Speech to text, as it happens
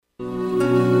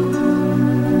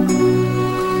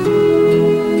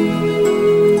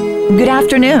Good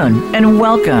afternoon, and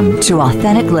welcome to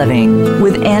Authentic Living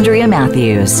with Andrea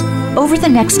Matthews. Over the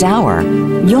next hour,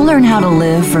 you'll learn how to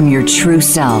live from your true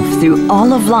self through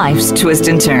all of life's twists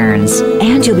and turns.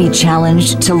 And you'll be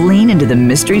challenged to lean into the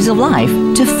mysteries of life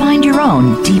to find your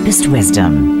own deepest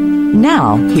wisdom.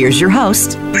 Now, here's your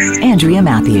host, Andrea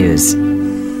Matthews.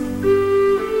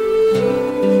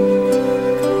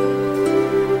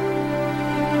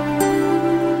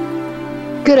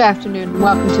 Good afternoon, and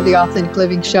welcome to the Authentic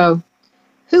Living Show.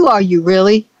 Who are you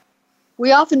really?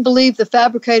 We often believe the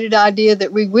fabricated idea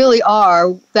that we really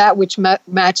are that which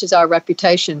matches our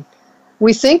reputation.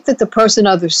 We think that the person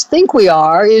others think we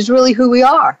are is really who we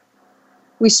are.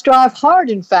 We strive hard,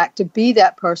 in fact, to be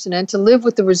that person and to live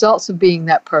with the results of being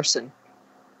that person.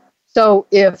 So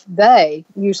if they,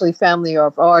 usually family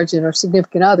of origin or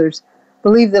significant others,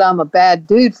 believe that I'm a bad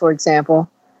dude, for example,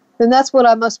 then that's what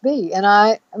I must be. And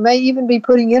I may even be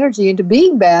putting energy into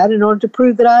being bad in order to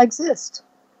prove that I exist.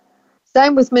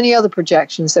 Same with many other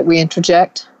projections that we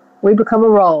introject. We become a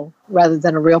role rather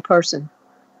than a real person.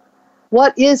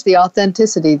 What is the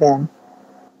authenticity then?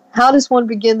 How does one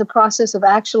begin the process of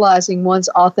actualizing one's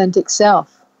authentic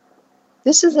self?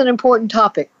 This is an important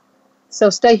topic, so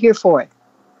stay here for it.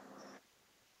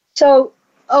 So,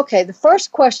 okay, the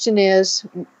first question is,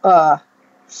 how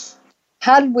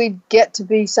did we get to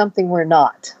be something we're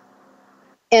not?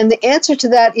 And the answer to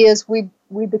that is we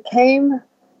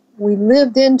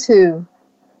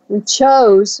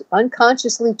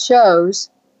unconsciously chose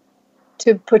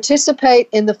to participate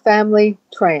in the family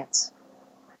trance.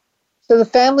 So the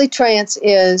family trance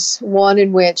is one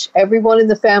in which everyone in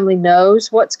the family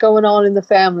knows what's going on in the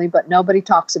family, but nobody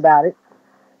talks about it.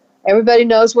 Everybody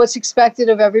knows what's expected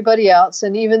of everybody else,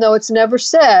 and even though it's never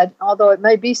said, although it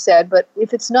may be said, but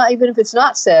even if it's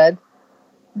not said,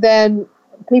 then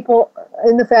people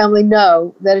in the family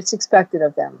know that it's expected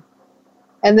of them.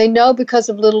 And they know because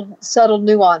of little subtle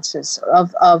nuances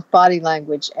of body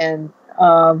language and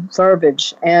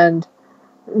verbiage and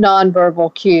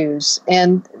nonverbal cues.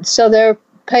 And so they're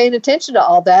paying attention to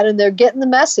all that, and they're getting the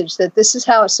message that this is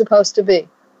how it's supposed to be.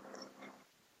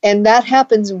 And that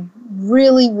happens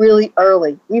really, really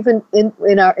early, even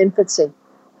in our infancy.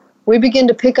 We begin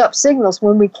to pick up signals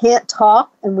when we can't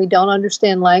talk and we don't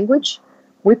understand language.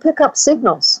 We pick up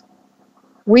signals.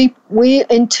 We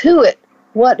intuit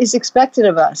what is expected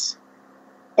of us.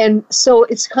 And so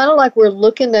it's kind of like we're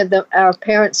looking at our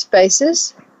parents'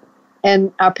 faces,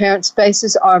 and our parents'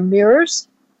 faces are mirrors.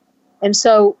 And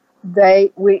so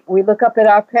we look up at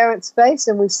our parents' face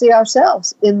and we see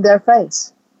ourselves in their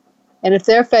face. And if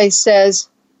their face says,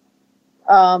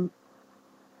 you're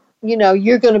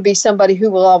going to be somebody who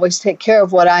will always take care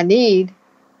of what I need,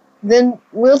 then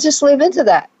we'll just live into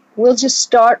that. We'll just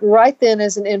start right then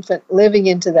as an infant living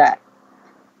into that.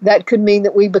 That could mean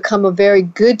that we become a very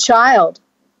good child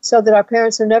so that our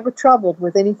parents are never troubled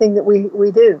with anything that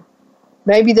we do.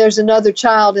 Maybe there's another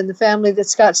child in the family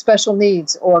that's got special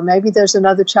needs, or maybe there's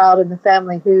another child in the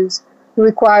family who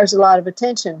requires a lot of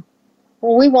attention.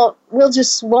 Well, we'll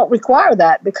just won't require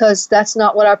that because that's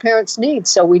not what our parents need.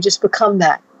 So we just become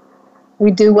that.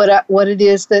 We do what it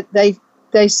is that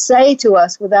they say to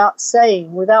us without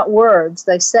saying, without words.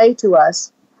 They say to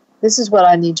us, this is what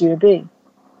I need you to be.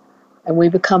 And we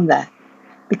become that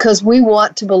because we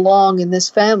want to belong in this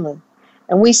family.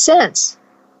 And we sense,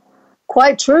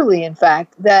 quite truly, in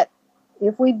fact, that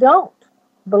if we don't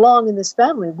belong in this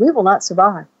family, we will not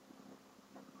survive.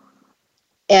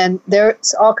 And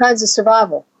there's all kinds of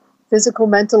survival, physical,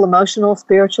 mental, emotional,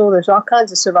 spiritual. There's all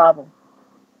kinds of survival.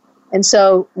 And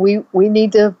so we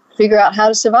need to figure out how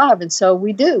to survive. And so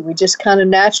we do. We just kind of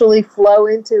naturally flow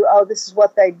into, this is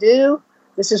what they do.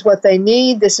 This is what they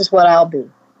need. This is what I'll be.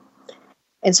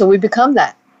 And so we become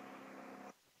that.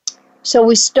 So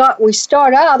we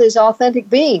start out as authentic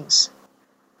beings.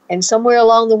 And somewhere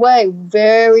along the way,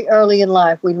 very early in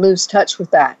life, we lose touch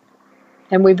with that.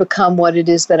 And we become what it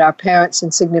is that our parents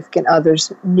and significant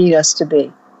others need us to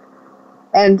be.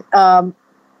 And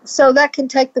so that can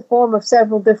take the form of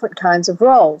several different kinds of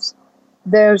roles.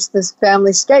 There's this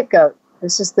family scapegoat.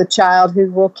 This is the child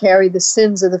who will carry the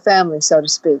sins of the family, so to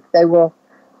speak. They will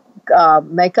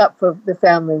make up for the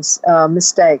family's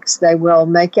mistakes. They will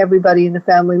make everybody in the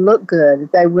family look good.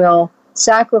 They will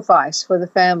sacrifice for the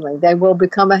family. They will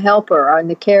become a helper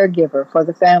and a caregiver for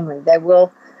the family. They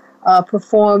will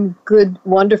perform good,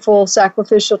 wonderful,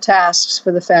 sacrificial tasks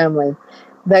for the family.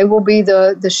 They will be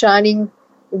the shining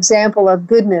example of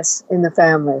goodness in the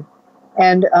family.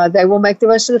 And they will make the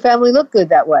rest of the family look good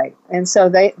that way. And so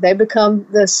they become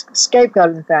the scapegoat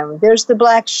of the family. There's the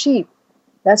black sheep.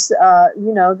 That's,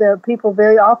 the people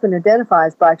very often identify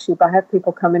as black sheep. I have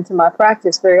people come into my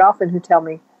practice very often who tell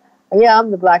me, Yeah,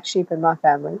 I'm the black sheep in my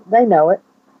family. They know it.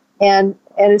 And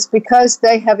it's because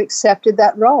they have accepted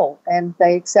that role. And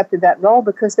they accepted that role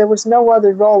because there was no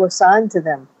other role assigned to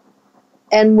them.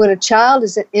 And when a child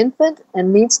is an infant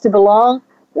and needs to belong,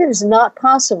 it is not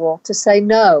possible to say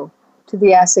no to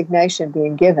the assignation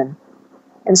being given.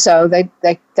 And so they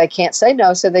can't say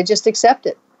no, so they just accept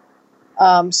it.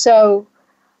 So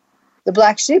the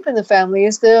black sheep in the family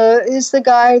is the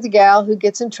guy or the gal who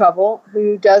gets in trouble,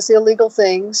 who does illegal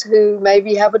things, who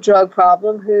maybe have a drug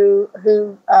problem, who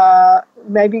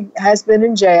maybe has been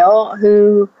in jail,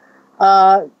 who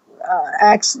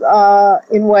acts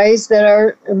in ways that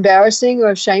are embarrassing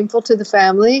or shameful to the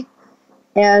family,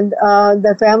 and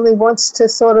the family wants to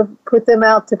sort of put them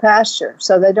out to pasture,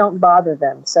 so they don't bother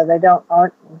them, so they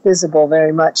aren't visible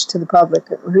very much to the public,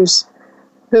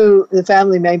 who the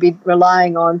family may be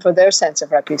relying on for their sense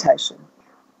of reputation.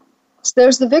 So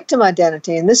there's the victim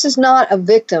identity, and this is not a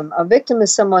victim. A victim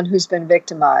is someone who's been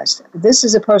victimized. This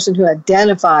is a person who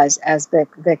identifies as the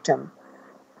victim.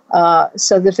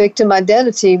 So the victim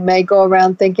identity may go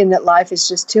around thinking that life is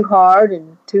just too hard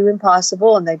and too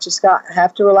impossible, and they just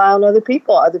have to rely on other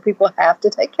people. Other people have to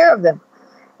take care of them.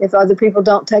 If other people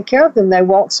don't take care of them, they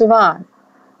won't survive.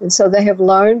 And so they have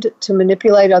learned to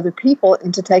manipulate other people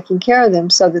into taking care of them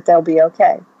so that they'll be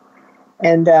okay.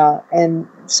 And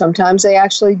sometimes they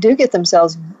actually do get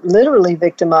themselves literally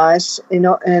victimized.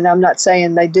 And I'm not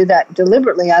saying they do that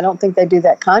deliberately. I don't think they do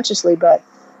that consciously, but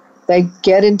they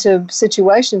get into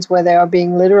situations where they are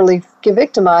being literally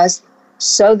victimized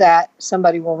so that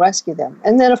somebody will rescue them.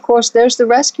 And then, of course, there's the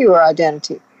rescuer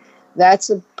identity.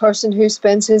 That's a person who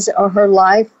spends his or her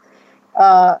life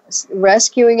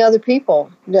rescuing other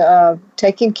people,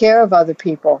 taking care of other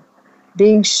people,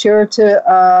 being sure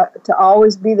to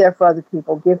always be there for other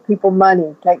people, give people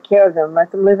money, take care of them, let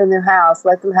them live in their house,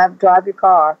 let them drive your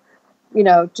car,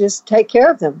 just take care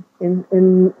of them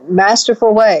in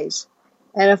masterful ways.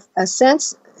 And a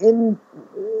sense and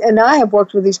I have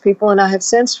worked with these people, and I have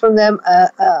sensed from them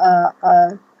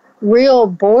a real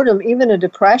boredom, even a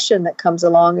depression that comes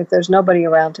along if there's nobody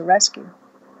around to rescue.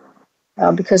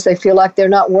 Because they feel like they're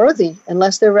not worthy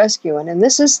unless they're rescuing. And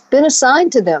this has been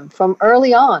assigned to them from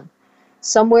early on.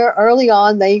 Somewhere early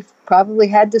on, they probably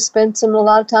had to spend a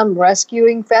lot of time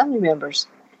rescuing family members,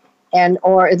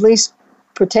 or at least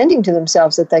pretending to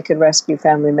themselves that they could rescue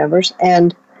family members,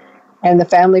 and the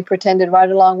family pretended right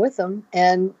along with them.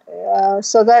 And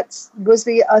so that was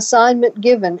the assignment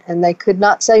given, and they could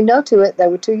not say no to it. They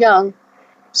were too young,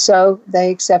 so they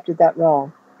accepted that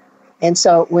role. And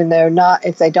so when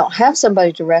if they don't have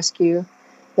somebody to rescue,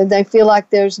 then they feel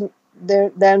like they're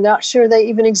not sure they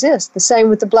even exist. The same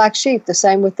with the black sheep, the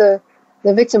same with the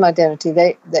victim identity,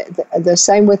 the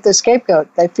same with the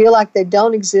scapegoat. They feel like they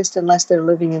don't exist unless they're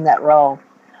living in that role.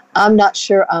 I'm not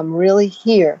sure I'm really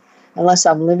here unless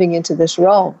I'm living into this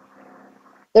role.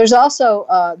 There's also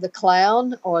the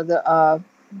clown or the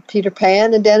Peter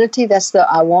Pan identity. That's the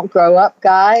I won't grow up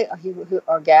guy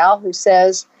or gal who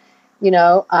says,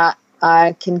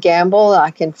 I can gamble, I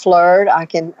can flirt, I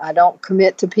don't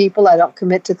commit to people, I don't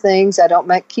commit to things, I don't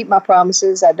keep my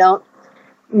promises, I don't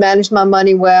manage my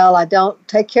money well, I don't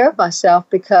take care of myself,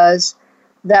 because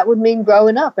that would mean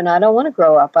growing up, and I don't want to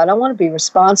grow up. I don't want to be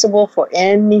responsible for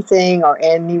anything or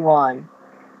anyone.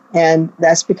 And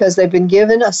that's because they've been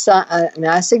given an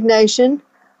assignation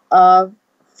of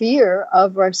fear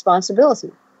of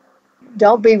responsibility.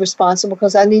 Don't be responsible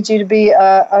because I need you to be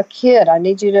a kid. I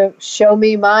need you to show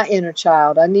me my inner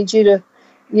child. I need you to,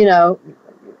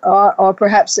 or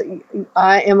perhaps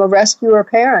I am a rescuer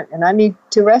parent and I need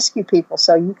to rescue people.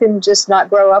 So you can just not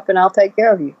grow up and I'll take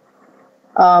care of you.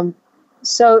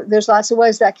 So there's lots of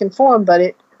ways that can form, but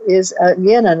it is,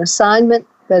 again, an assignment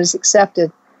that is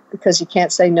accepted because you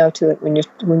can't say no to it when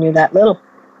you're that little.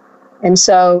 And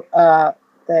so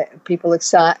the people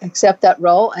accept that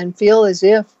role and feel as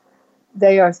if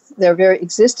their very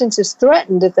existence is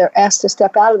threatened if they're asked to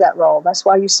step out of that role. That's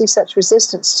why you see such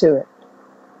resistance to it.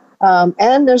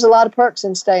 And there's a lot of perks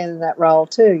in staying in that role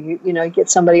too. You get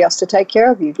somebody else to take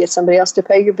care of you. You get somebody else to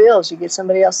pay your bills. You get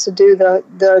somebody else to do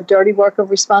the dirty work of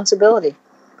responsibility.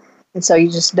 And so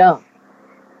you just don't.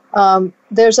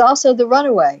 There's also the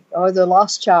runaway or the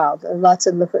lost child. There are lots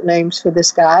of different names for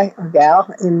this guy or gal.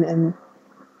 And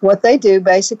what they do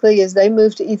basically is they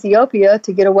move to Ethiopia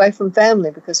to get away from family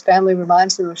because family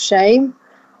reminds them of shame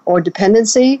or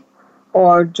dependency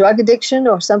or drug addiction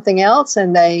or something else,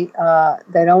 and they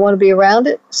don't want to be around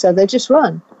it, so they just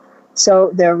run. So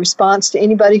their response to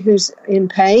anybody who's in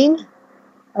pain,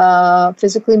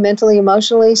 physically, mentally,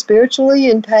 emotionally, spiritually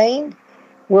in pain,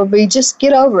 will be just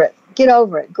get over it,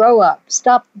 grow up,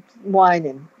 stop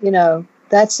whining,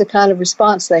 that's the kind of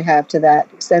response they have to that.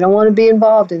 They don't want to be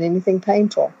involved in anything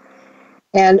painful.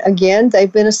 And again,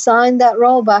 they've been assigned that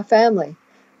role by family.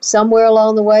 Somewhere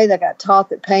along the way, they got taught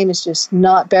that pain is just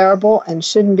not bearable and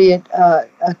shouldn't be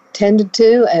attended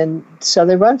to, and so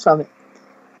they run from it.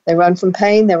 They run from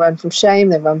pain, they run from shame,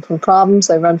 they run from problems,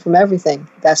 they run from everything.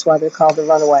 That's why they're called the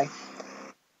runaway.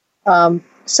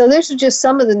 So these are just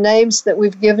some of the names that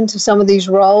we've given to some of these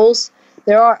roles.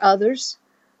 There are others,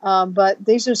 but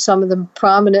these are some of the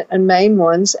prominent and main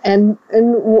ones. And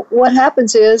what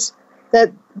happens is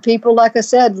that people, like I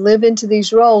said, live into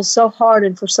these roles so hard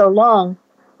and for so long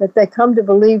that they come to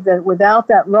believe that without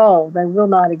that role, they will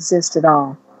not exist at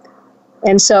all.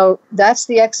 And so that's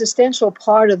the existential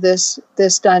part of this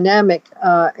dynamic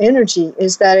energy,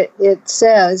 is that it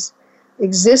says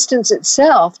existence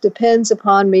itself depends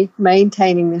upon me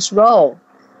maintaining this role.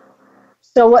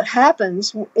 So what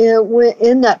happens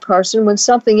in that person when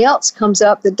something else comes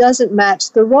up that doesn't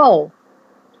match the role?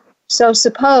 So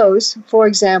suppose, for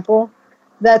example,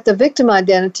 that the victim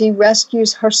identity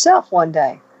rescues herself one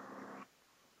day.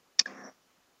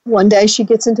 One day she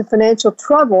gets into financial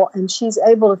trouble and she's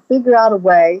able to figure out a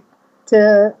way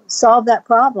to solve that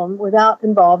problem without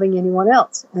involving anyone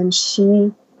else. And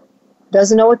she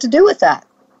doesn't know what to do with that.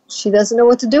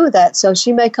 So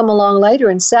she may come along later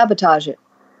and sabotage it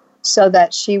so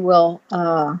that she will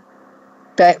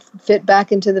fit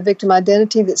back into the victim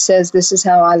identity that says, this is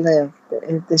how I live.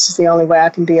 This is the only way I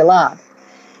can be alive.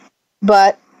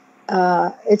 But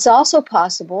it's also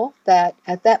possible that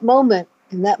at that moment,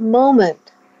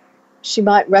 she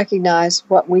might recognize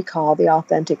what we call the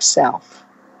authentic self.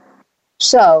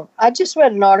 So I just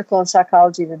read an article in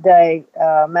Psychology Today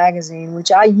magazine,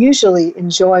 which I usually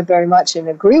enjoy very much and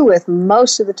agree with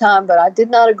most of the time, but I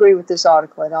did not agree with this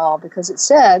article at all, because it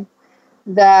said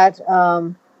that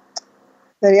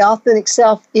the authentic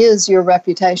self is your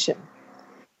reputation.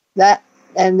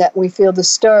 And that we feel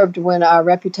disturbed when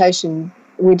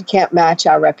we can't match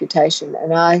our reputation.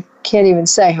 And I can't even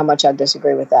say how much I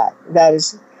disagree with that. That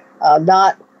is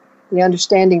not the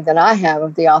understanding that I have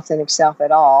of the authentic self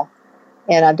at all.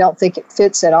 And I don't think it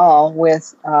fits at all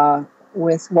with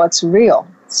what's real.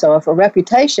 So if a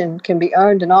reputation can be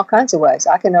earned in all kinds of ways,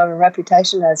 I can earn a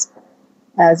reputation as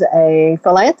a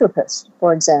philanthropist,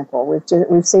 for example.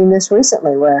 We've seen this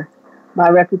recently, where my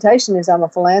reputation is I'm a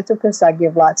philanthropist, I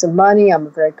give lots of money, I'm a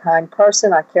very kind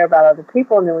person, I care about other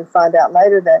people, and then we find out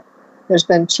later that there's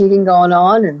been cheating going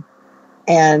on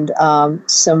and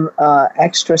some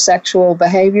extra sexual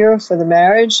behavior for the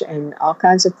marriage and all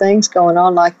kinds of things going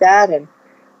on like that, and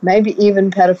maybe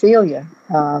even pedophilia.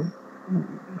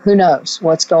 Who knows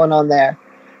what's going on there?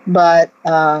 But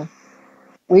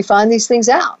we find these things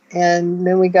out, and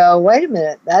then we go, wait a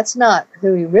minute, that's not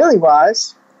who he really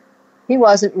was. He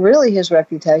wasn't really his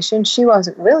reputation. She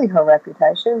wasn't really her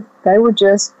reputation. They were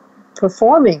just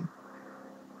performing.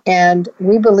 And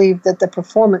we believed that the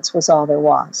performance was all there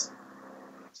was.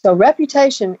 So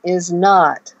reputation is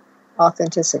not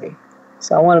authenticity.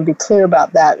 So I want to be clear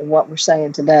about that and what we're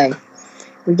saying today.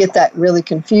 We get that really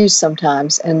confused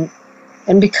sometimes. And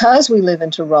because we live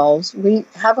into roles, we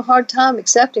have a hard time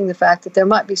accepting the fact that there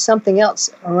might be something else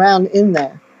around in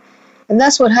there. And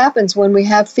that's what happens when we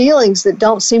have feelings that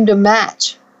don't seem to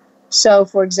match. So,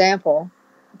 for example,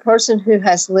 a person who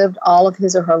has lived all of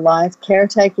his or her life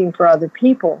caretaking for other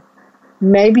people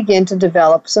may begin to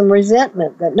develop some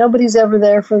resentment that nobody's ever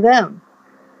there for them.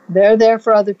 They're there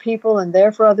for other people, and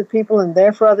there for other people, and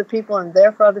there for other people, and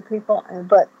there for other people.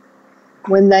 But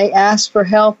when they ask for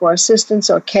help or assistance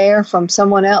or care from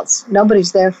someone else,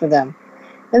 nobody's there for them.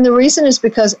 And the reason is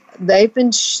because they've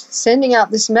been sending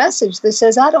out this message that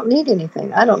says, I don't need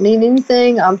anything. I don't need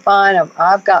anything. I'm fine.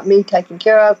 I've got me taken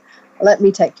care of. Let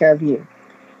me take care of you.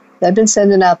 They've been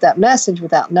sending out that message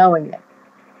without knowing it.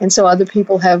 And so other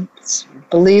people have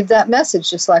believed that message,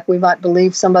 just like we might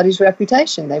believe somebody's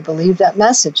reputation. They believed that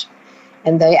message,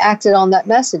 and they acted on that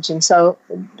message. And so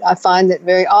I find that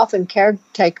very often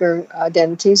caretaker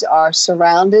identities are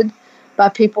surrounded by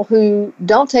people who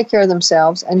don't take care of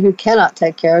themselves and who cannot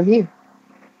take care of you.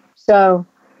 So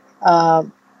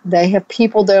they have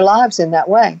peopled their lives in that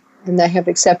way, and they have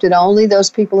accepted only those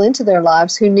people into their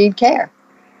lives who need care.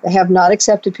 They have not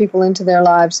accepted people into their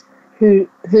lives who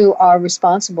are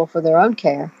responsible for their own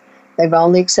care. They've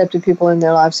only accepted people in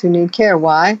their lives who need care.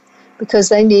 Why? Because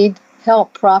they need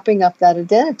help propping up that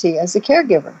identity as a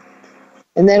caregiver.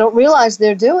 And they don't realize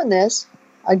they're doing this.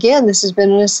 Again, this has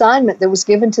been an assignment that was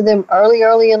given to them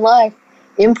early in life,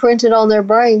 imprinted on their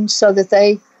brains so that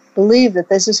they believe that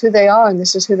this is who they are and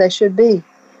this is who they should be.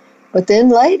 But then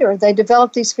later, they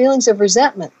develop these feelings of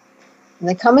resentment. And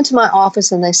they come into my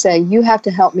office and they say, you have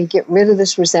to help me get rid of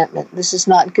this resentment. This is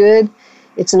not good.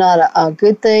 It's not a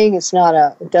good thing. It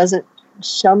doesn't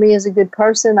show me as a good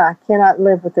person. I cannot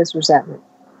live with this resentment.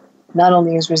 Not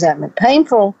only is resentment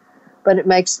painful, but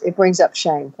it brings up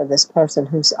shame for this person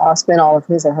who's spent all of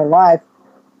his or her life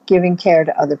giving care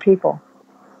to other people.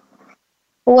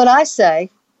 But what I say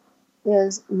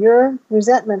is your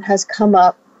resentment has come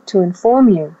up to inform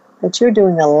you that you're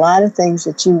doing a lot of things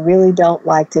that you really don't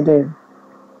like to do.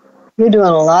 You're doing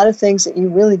a lot of things that you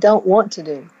really don't want to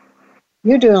do.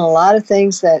 You're doing a lot of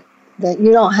things that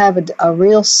you don't have a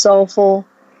real soulful,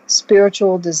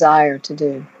 spiritual desire to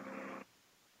do.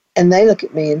 And they look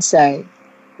at me and say,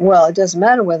 well, it doesn't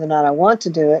matter whether or not I want to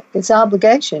do it. It's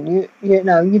obligation.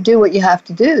 You do what you have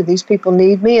to do. These people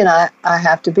need me, and I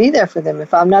have to be there for them.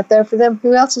 If I'm not there for them,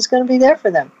 who else is going to be there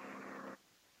for them?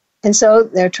 And so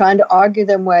they're trying to argue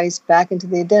their ways back into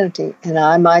the identity. And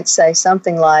I might say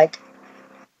something like,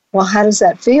 well, how does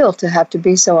that feel to have to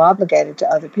be so obligated to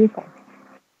other people?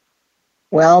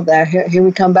 Well, here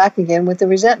we come back again with the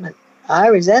resentment. I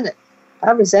resent it.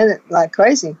 I resent it like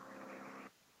crazy.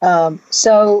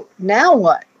 So now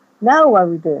what? Now what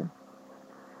do we do?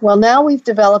 Well, now we've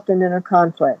developed an inner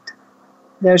conflict.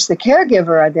 There's the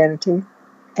caregiver identity,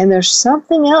 and there's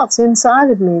something else inside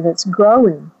of me that's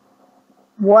growing.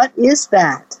 What is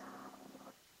that?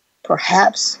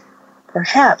 Perhaps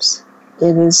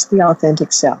it is the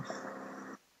authentic self.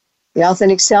 The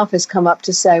authentic self has come up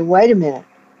to say, wait a minute,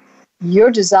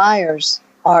 your desires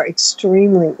are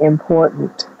extremely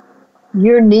important.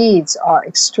 Your needs are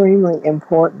extremely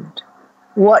important.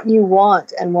 What you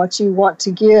want and what you want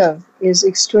to give is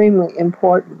extremely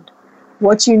important.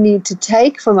 What you need to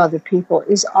take from other people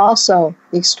is also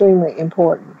extremely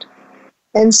important.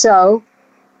 And so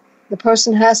the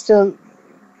person has to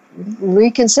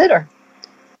reconsider.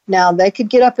 Now, they could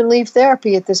get up and leave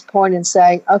therapy at this point and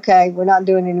say, okay, we're not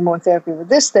doing any more therapy with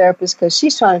this therapist because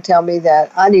she's trying to tell me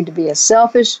that I need to be a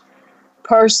selfish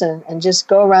person and just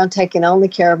go around taking only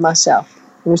care of myself,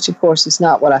 which, of course, is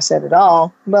not what I said at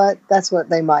all, but that's what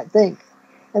they might think.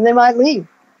 And they might leave.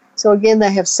 So, again,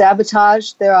 they have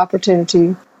sabotaged their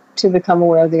opportunity to become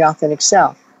aware of the authentic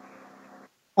self.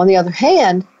 On the other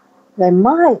hand, they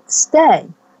might stay.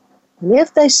 And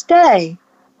if they stay,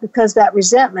 because that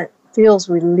resentment feels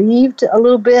relieved a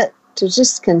little bit, to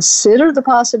just consider the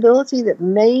possibility that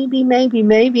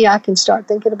maybe I can start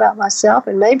thinking about myself,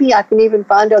 and maybe I can even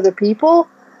find other people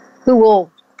who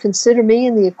will consider me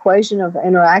in the equation of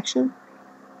interaction.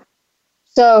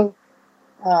 So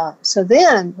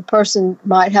then the person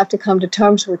might have to come to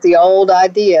terms with the old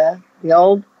idea, the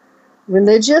old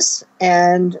religious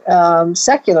and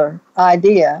secular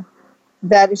idea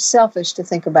that it's selfish to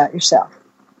think about yourself.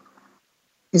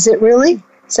 Is it really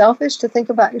selfish to think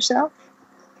about yourself?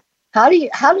 How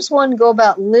does one go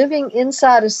about living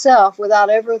inside a self without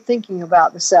ever thinking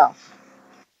about the self?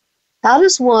 How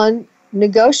does one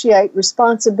negotiate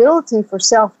responsibility for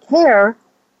self-care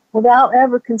without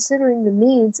ever considering the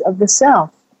needs of the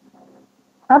self?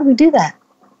 How do we do that?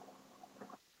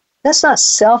 That's not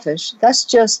selfish. That's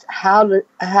just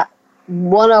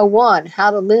 101,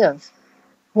 how to live.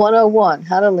 101,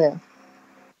 how to live.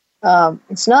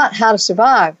 It's not how to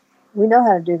survive. We know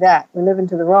how to do that. We live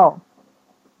into the role.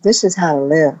 This is how to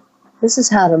live. This is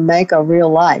how to make a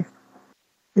real life.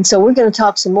 And so we're going to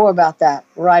talk some more about that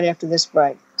right after this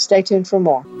break. Stay tuned for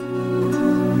more.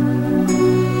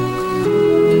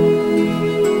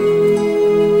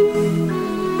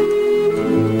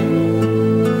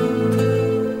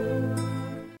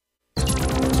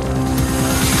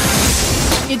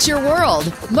 It's your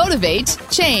world. Motivate,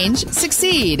 change,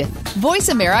 succeed.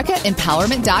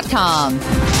 VoiceAmericaEmpowerment.com.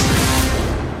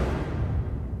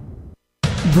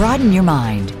 Broaden your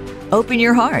mind. Open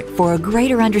your heart for a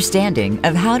greater understanding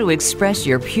of how to express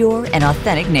your pure and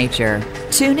authentic nature.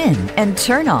 Tune in and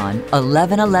turn on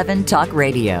 1111 Talk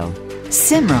Radio.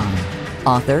 Simran,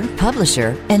 author,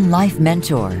 publisher, and life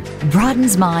mentor,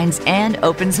 broadens minds and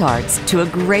opens hearts to a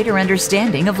greater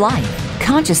understanding of life,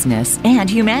 consciousness, and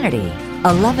humanity.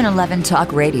 1111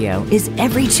 Talk Radio is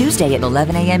every Tuesday at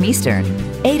 11 a.m. Eastern,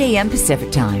 8 a.m. Pacific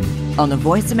Time on the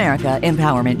Voice America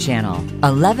Empowerment Channel.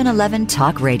 1111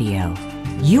 Talk Radio.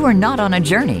 You are not on a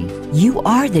journey. You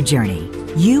are the journey.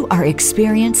 You are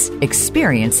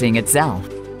experiencing itself.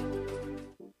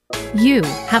 You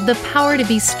have the power to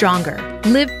be stronger,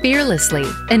 live fearlessly,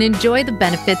 and enjoy the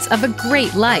benefits of a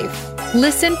great life.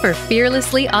 Listen for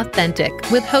Fearlessly Authentic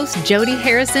with host Jody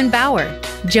Harrison Bauer.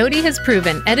 Jody has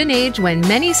proven at an age when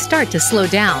many start to slow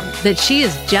down that she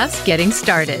is just getting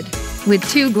started. With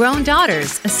 2 grown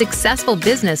daughters, a successful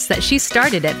business that she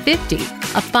started at 50,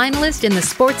 a finalist in the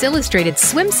Sports Illustrated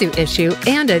swimsuit issue,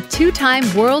 and a 2-time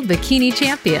world bikini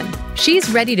champion. She's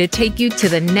ready to take you to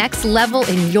the next level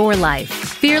in your life.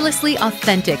 Fearlessly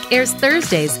Authentic airs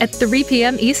Thursdays at 3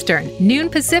 p.m. Eastern, noon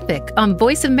Pacific on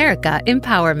Voice America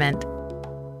Empowerment.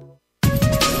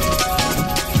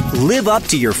 Live up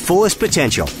to your fullest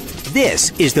potential.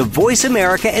 This is the Voice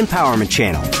America Empowerment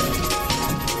Channel.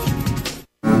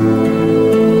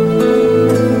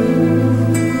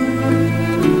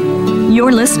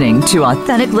 You're listening to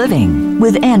Authentic Living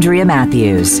with Andrea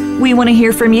Matthews. We want to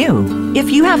hear from you.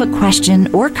 If you have a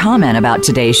question or comment about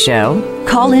today's show,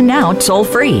 call in now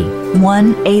toll-free,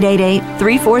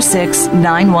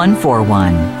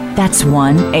 1-888-346-9141. That's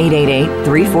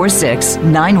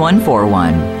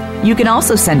 1-888-346-9141. You can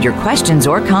also send your questions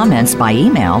or comments by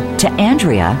email to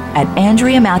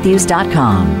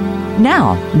andrea@andreamatthews.com.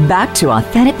 Now, back to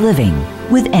Authentic Living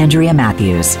with Andrea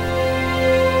Matthews.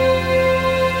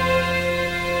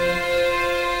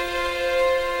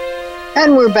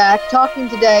 And we're back talking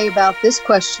today about this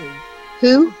question.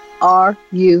 Who are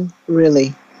you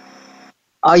really?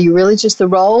 Are you really just the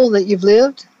role that you've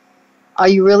lived? Are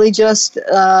you really just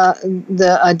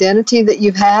the identity that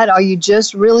you've had? Are you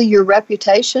just really your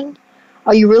reputation?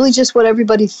 Are you really just what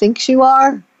everybody thinks you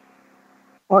are?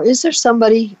 Or is there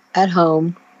somebody at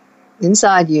home,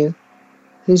 inside you,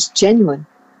 who's genuine,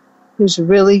 who's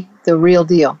really the real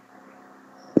deal?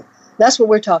 That's what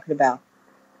we're talking about.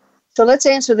 So let's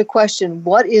answer the question,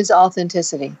 what is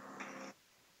authenticity?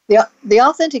 The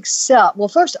authentic self, well,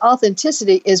 first,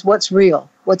 authenticity is what's real,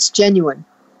 what's genuine.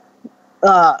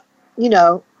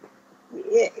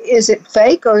 Is it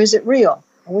fake or is it real?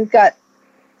 We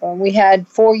had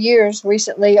 4 years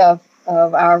recently of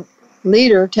our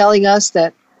leader telling us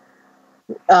that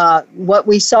what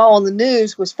we saw on the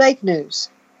news was fake news.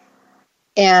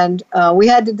 And we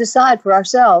had to decide for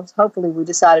ourselves, hopefully we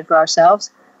decided for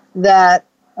ourselves, that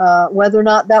whether or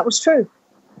not that was true.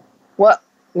 What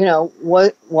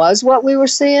was what we were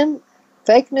seeing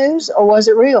fake news or was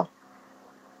it real?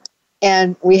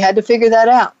 And we had to figure that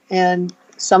out. And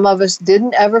some of us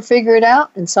didn't ever figure it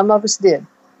out, and some of us did.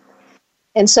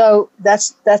 And so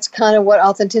that's kind of what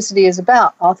authenticity is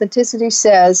about. Authenticity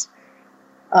says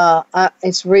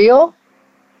it's real,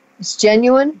 it's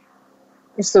genuine,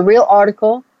 it's the real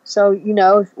article. So,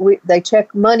 they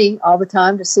check money all the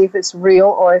time to see if it's real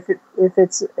or if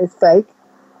it's fake.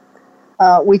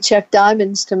 We check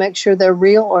diamonds to make sure they're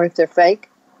real or if they're fake.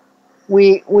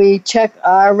 We check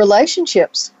our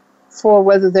relationships for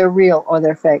whether they're real or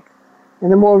they're fake.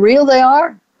 And the more real they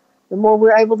are, the more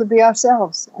we're able to be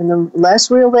ourselves. And the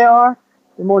less real they are,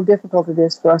 the more difficult it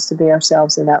is for us to be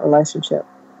ourselves in that relationship.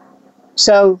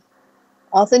 So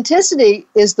authenticity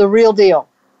is the real deal.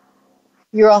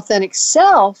 Your authentic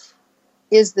self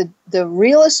is the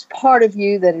realest part of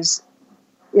you that is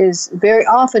very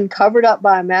often covered up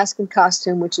by a mask and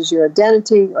costume, which is your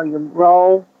identity or your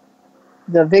role,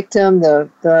 the victim, the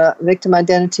victim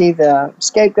identity, the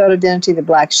scapegoat identity, the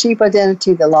black sheep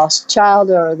identity, the lost child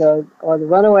or the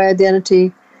runaway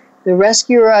identity, the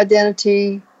rescuer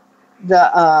identity,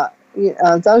 those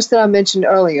that I mentioned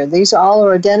earlier. These all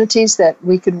are identities that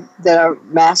are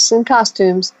masks and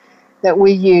costumes that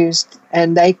we used,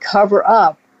 and they cover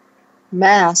up,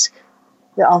 mask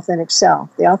the authentic self.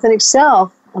 The authentic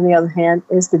self, on the other hand,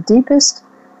 is the deepest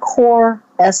core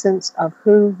essence of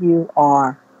who you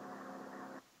are.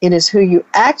 It is who you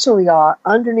actually are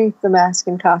underneath the mask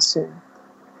and costume.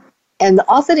 And the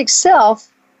authentic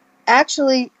self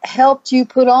actually helped you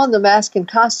put on the mask and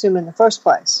costume in the first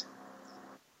place.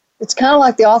 It's kind of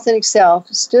like the authentic self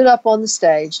stood up on the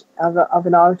stage of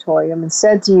an auditorium and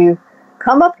said to you,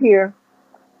 come up here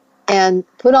and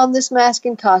put on this mask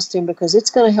and costume because it's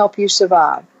going to help you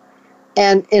survive.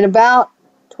 And in about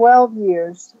 12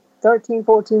 years, 13,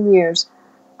 14 years,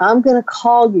 I'm going to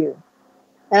call you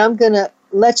and I'm going to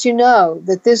let you know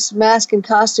that this mask and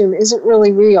costume isn't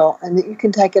really real and that you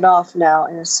can take it off now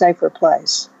in a safer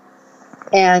place.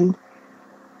 And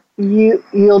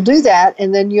you'll do that,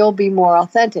 and then you'll be more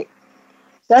authentic.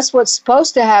 That's what's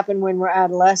supposed to happen when we're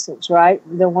adolescents, right?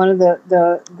 One of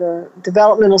the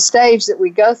developmental stage that we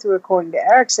go through, according to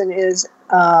Erickson, is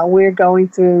we're going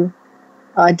through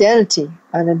identity,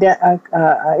 an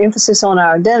emphasis on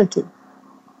our identity.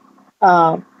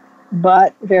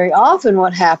 But very often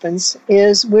what happens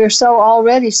is we're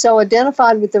already so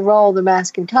identified with the role, the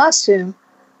mask and costume,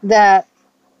 that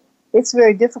it's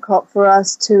very difficult for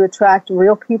us to attract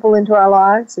real people into our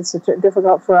lives. It's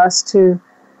difficult for us to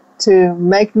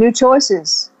make new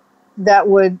choices that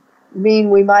would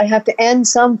mean we might have to end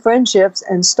some friendships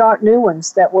and start new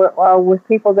ones that are with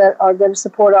people that are going to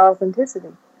support our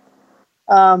authenticity.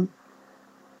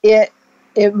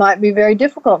 it might be very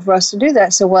difficult for us to do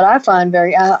that. So what I find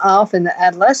very often the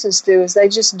adolescents do is they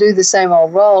just do the same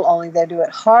old role, only they do it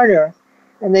harder,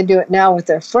 and they do it now with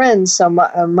their friends so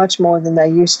much more than they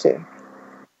used to.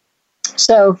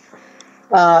 So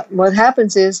what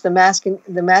happens is the mask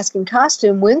and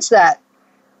costume wins that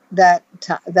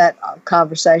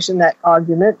conversation, that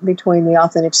argument between the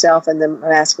authentic self and the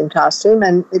mask and costume,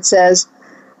 and it says,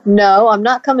 no, I'm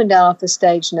not coming down off the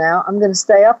stage now. I'm going to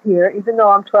stay up here. Even though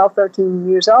I'm 12, 13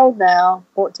 years old now,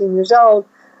 14 years old,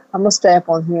 I'm going to stay up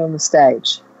on here on the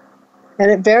stage. And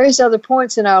at various other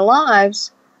points in our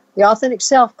lives, the authentic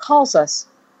self calls us.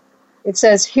 It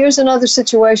says, here's another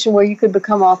situation where you could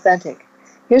become authentic.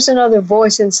 Here's another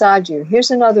voice inside you. Here's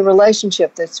another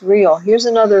relationship that's real. Here's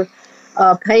another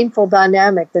painful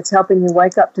dynamic that's helping you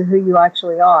wake up to who you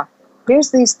actually are.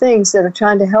 Here's these things that are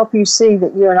trying to help you see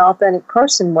that you're an authentic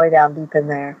person way down deep in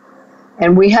there.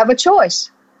 And we have a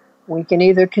choice. We can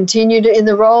either continue in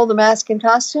the role, the mask and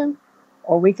costume,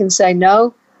 or we can say,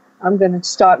 no, I'm going to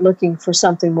start looking for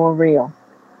something more real.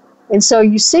 And so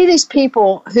you see these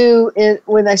people who,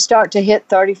 when they start to hit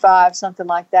 35, something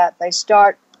like that, they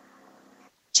start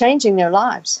changing their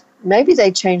lives. Maybe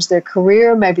they change their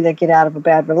career. Maybe they get out of a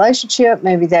bad relationship.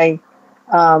 Maybe they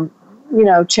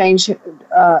change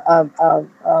a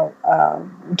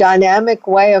dynamic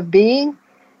way of being,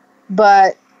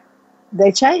 but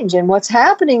they change. And what's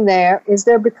happening there is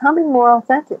they're becoming more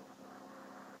authentic.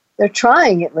 They're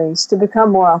trying, at least, to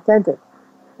become more authentic.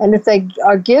 And if they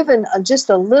are given just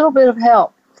a little bit of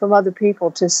help from other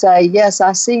people to say, yes,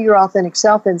 I see your authentic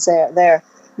self in there,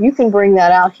 you can bring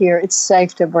that out here. It's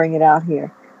safe to bring it out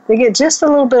here. If they get just a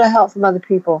little bit of help from other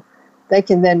people, they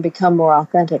can then become more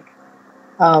authentic.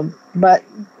 But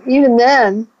even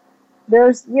then,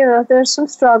 there's some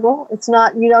struggle. It's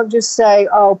not, you don't just say,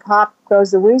 oh, pop goes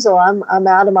the weasel. I'm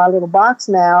out of my little box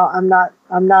now. I'm not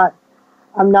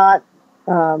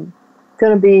going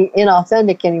to be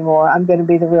inauthentic anymore. I'm going to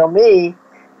be the real me.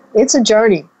 It's a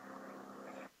journey.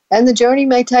 And the journey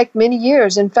may take many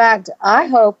years. In fact, I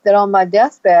hope that on my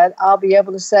deathbed, I'll be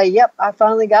able to say, yep, I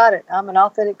finally got it. I'm an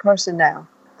authentic person now.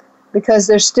 Because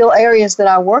there's still areas that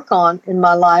I work on in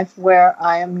my life where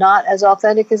I am not as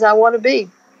authentic as I want to be.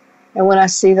 And when I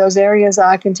see those areas,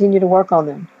 I continue to work on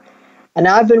them. And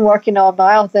I've been working on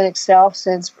my authentic self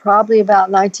since probably about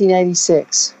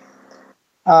 1986.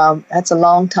 That's a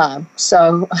long time.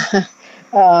 So,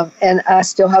 and I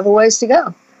still have a ways to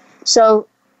go. So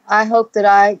I hope that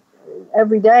I,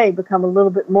 every day, become a little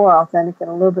bit more authentic and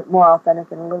a little bit more authentic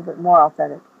and a little bit more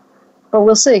authentic. But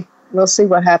we'll see. We'll see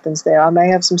what happens there. I may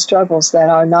have some struggles that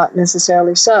are not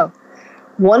necessarily so.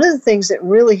 One of the things that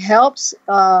really helps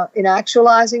in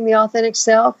actualizing the authentic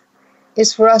self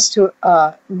is for us to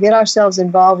get ourselves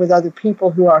involved with other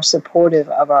people who are supportive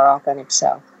of our authentic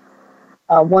self.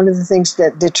 One of the things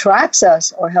that detracts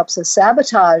us or helps us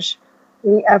sabotage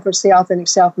the efforts the authentic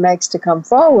self makes to come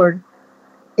forward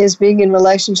is being in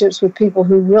relationships with people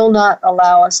who will not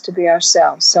allow us to be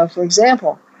ourselves. So, for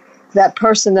example, that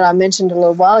person that I mentioned a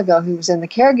little while ago who was in the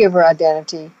caregiver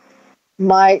identity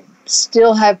might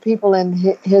still have people in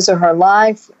his or her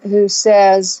life who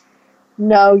says,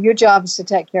 no, your job is to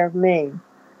take care of me.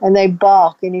 And they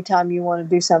balk anytime you want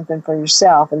to do something for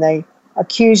yourself. And they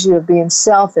accuse you of being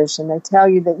selfish. And they tell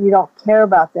you that you don't care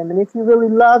about them. And if you really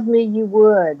loved me, you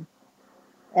would.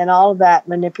 And all of that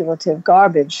manipulative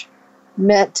garbage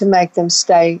meant to make them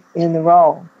stay in the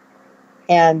role.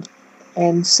 And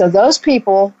so those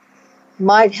people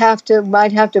might have to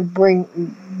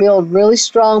build really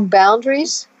strong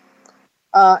boundaries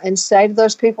and say to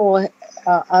those people,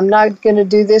 I'm not going to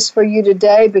do this for you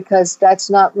today because that's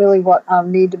not really what I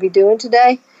need to be doing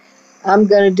today. I'm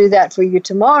going to do that for you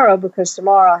tomorrow because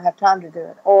tomorrow I have time to do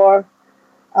it. Or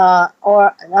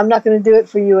I'm not going to do it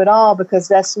for you at all because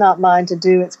that's not mine to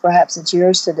do. Perhaps it's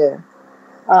yours to do.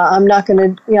 I'm not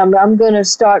going to, I'm going to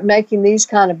start making these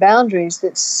kind of boundaries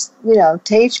that,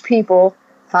 teach people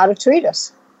how to treat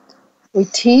us. We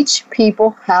teach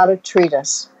people how to treat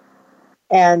us.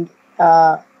 And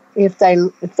if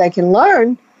they can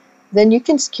learn, then you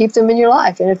can keep them in your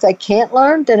life. And if they can't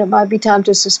learn, then it might be time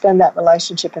to suspend that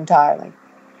relationship entirely.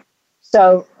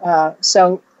 So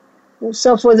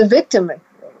for the victim,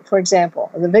 for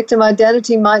example, the victim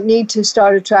identity might need to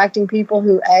start attracting people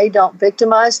who, A, don't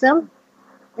victimize them,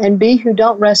 and B, who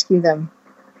don't rescue them.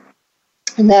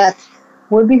 And that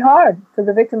would be hard for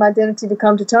the victim identity to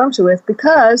come to terms with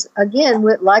because, again,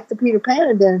 like the Peter Pan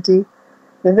identity,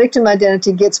 the victim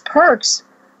identity gets perks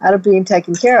out of being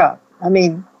taken care of. I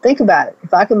mean, think about it.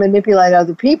 If I can manipulate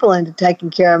other people into taking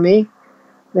care of me,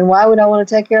 then why would I want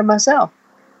to take care of myself?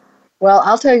 Well,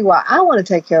 I'll tell you why I want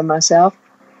to take care of myself,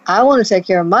 I want to take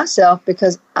care of myself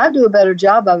because I do a better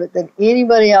job of it than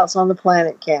anybody else on the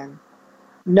planet can.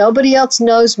 Nobody else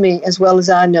knows me as well as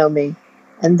I know me,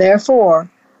 and therefore,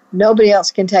 nobody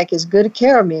else can take as good a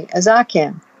care of me as I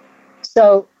can.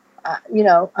 So,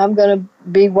 I'm going to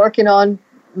be working on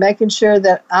making sure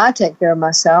that I take care of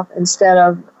myself instead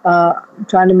of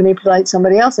trying to manipulate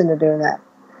somebody else into doing that.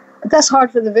 But that's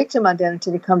hard for the victim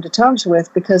identity to come to terms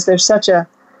with because there's such a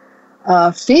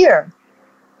fear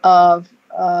of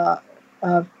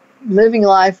living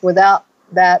life without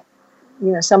that,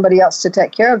 somebody else to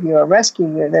take care of you or rescue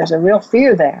you. There's a real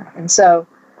fear there. And so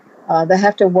they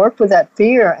have to work with that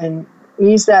fear and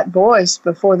ease that voice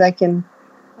before they can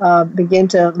begin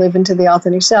to live into the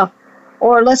authentic self.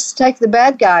 Or let's take the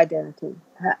bad guy identity.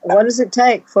 What does it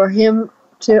take for him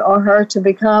to or her to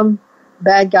become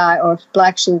bad guy or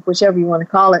black sheep, whichever you want to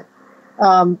call it?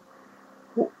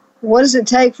 What does it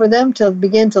take for them to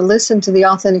begin to listen to the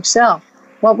authentic self?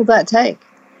 What will that take?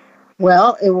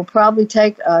 Well, it will probably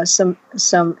take some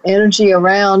energy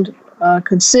around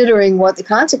considering what the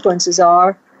consequences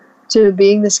are to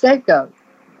being the scapegoat.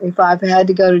 If I've had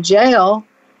to go to jail,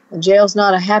 and jail's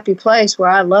not a happy place where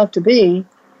I love to be,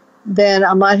 then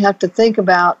I might have to think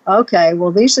about, okay,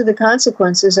 well, these are the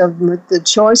consequences of the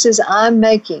choices I'm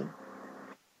making.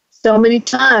 So many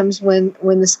times when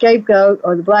the scapegoat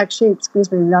or the black sheep,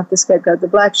 not the scapegoat, the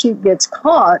black sheep gets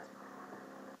caught,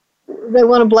 they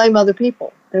want to blame other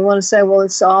people. They want to say, well,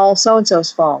 it's all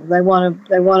so-and-so's fault. They want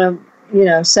to,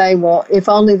 say, well, if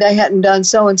only they hadn't done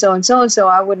so-and-so and so-and-so,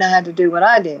 I wouldn't have had to do what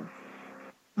I did.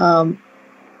 When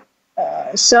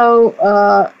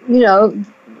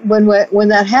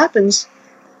that happens,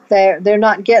 they're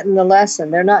not getting the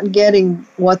lesson. They're not getting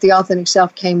what the authentic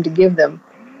self came to give them.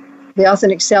 The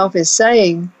authentic self is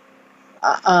saying,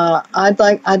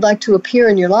 I'd like to appear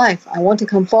in your life. I want to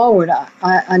come forward.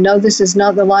 I know this is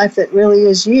not the life that really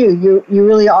is you. You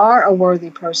really are a worthy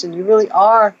person. You really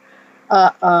are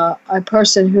a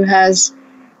person who has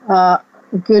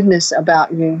goodness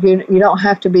about you. You don't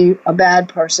have to be a bad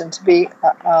person to be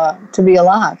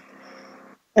alive.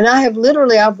 And I've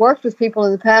worked with people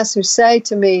in the past who say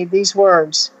to me these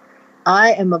words,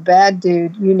 I am a bad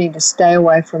dude. You need to stay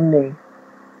away from me.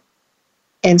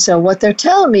 And so what they're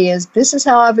telling me is, this is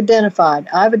how I've identified.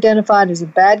 I've identified as a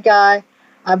bad guy.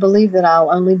 I believe that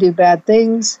I'll only do bad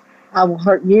things. I will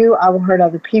hurt you. I will hurt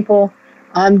other people.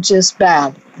 I'm just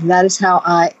bad. And that is how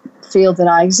I feel that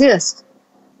I exist.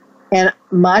 And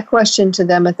my question to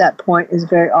them at that point is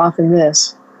very often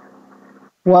this: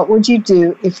 what would you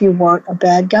do if you weren't a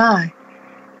bad guy?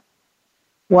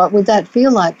 What would that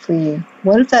feel like for you?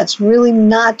 What if that's really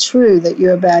not true that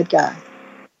you're a bad guy?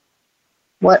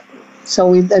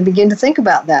 So they begin to think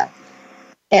about that.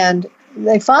 And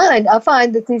I find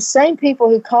that these same people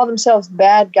who call themselves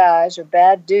bad guys or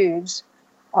bad dudes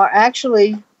are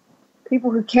actually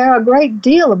people who care a great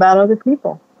deal about other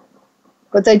people.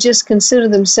 But they just consider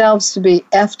themselves to be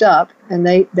effed up, and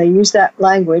they use that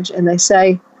language, and they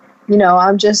say,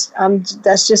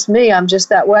 that's just me, I'm just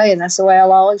that way, and that's the way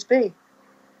I'll always be.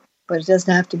 But it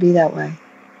doesn't have to be that way.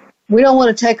 We don't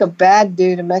want to take a bad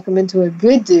dude and make him into a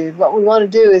good dude. What we want to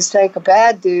do is take a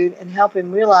bad dude and help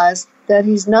him realize that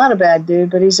he's not a bad dude,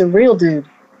 but he's a real dude.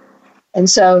 And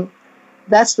so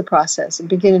that's the process of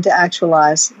beginning to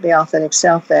actualize the authentic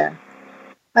self there.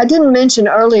 I didn't mention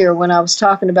earlier when I was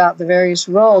talking about the various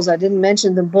roles, I didn't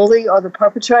mention the bully or the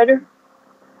perpetrator.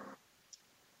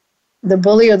 The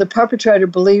bully or the perpetrator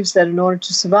believes that in order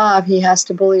to survive, he has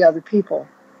to bully other people.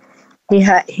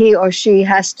 He or she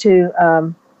has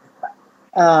to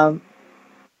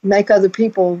make other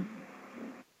people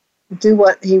do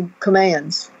what he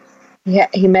commands.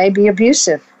 He may be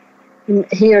abusive.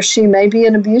 He or she may be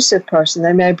an abusive person.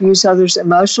 They may abuse others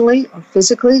emotionally or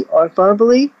physically or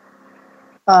verbally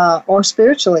or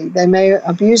spiritually. They may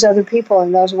abuse other people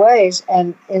in those ways.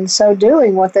 And in so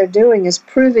doing, what they're doing is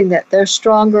proving that they're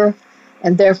stronger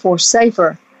and therefore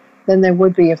safer than they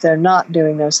would be if they're not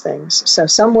doing those things. So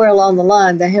somewhere along the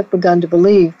line, they have begun to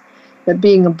believe that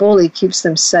being a bully keeps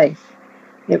them safe.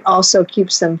 It also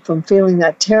keeps them from feeling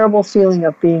that terrible feeling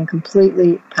of being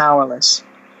completely powerless.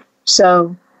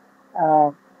 So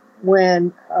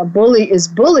when a bully is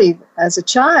bullied as a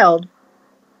child,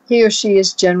 he or she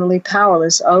is generally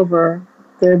powerless over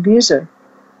the abuser.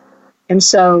 And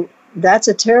so that's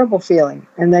a terrible feeling.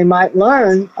 And they might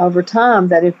learn over time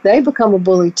that if they become a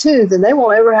bully too, then they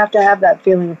won't ever have to have that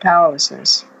feeling of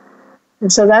powerlessness.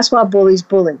 And so that's why bullies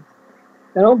bully.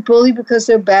 They don't bully because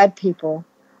they're bad people.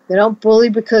 They don't bully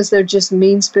because they're just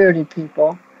mean-spirited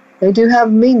people. They do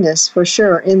have meanness for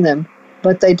sure in them,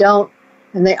 but they don't,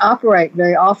 and they operate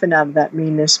very often out of that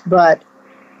meanness, but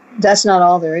that's not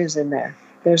all there is in there.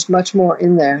 there's much more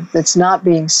in there that's not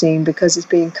being seen because it's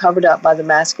being covered up by the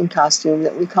mask and costume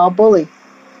that we call bully.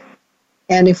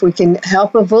 And if we can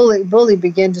help a bully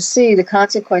begin to see the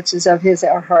consequences of his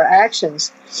or her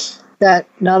actions, that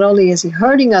not only is he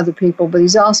hurting other people, but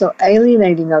he's also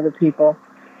alienating other people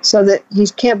so that he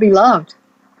can't be loved.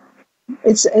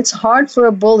 It's hard for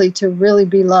a bully to really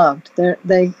be loved.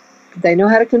 They know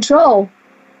how to control.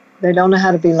 They don't know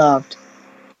how to be loved.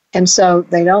 And so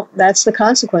that's the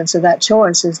consequence of that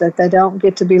choice, is that they don't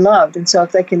get to be loved. And so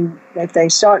if they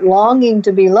start longing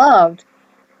to be loved,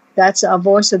 that's a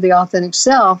voice of the authentic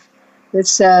self that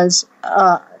says,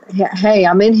 hey,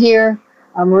 I'm in here,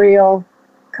 I'm real,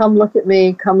 come look at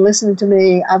me, come listen to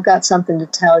me, I've got something to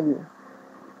tell you.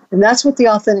 And that's what the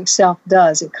authentic self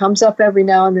does. It comes up every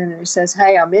now and then and it says,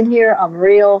 hey, I'm in here, I'm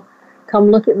real,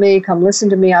 come look at me, come listen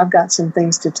to me, I've got some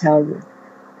things to tell you.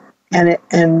 And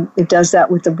it does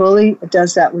that with the bully, it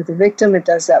does that with the victim, it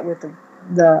does that with the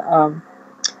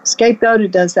scapegoat,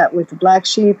 it does that with the black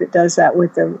sheep, it does that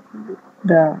with the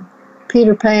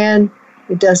Peter Pan,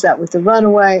 it does that with the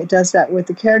runaway, it does that with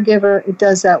the caregiver, it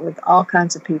does that with all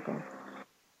kinds of people.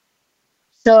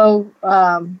 So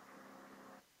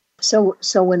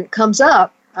when it comes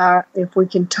up, if we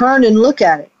can turn and look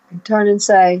at it, and turn and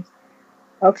say,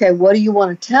 okay, what do you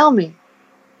want to tell me?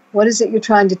 What is it you're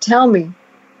trying to tell me?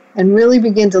 And really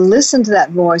begin to listen to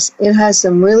that voice. It has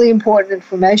some really important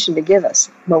information to give us,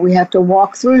 but we have to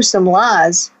walk through some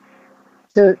lies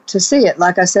to see it.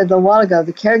 Like I said a while ago,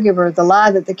 the caregiver, the lie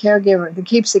that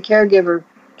keeps the caregiver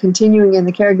continuing in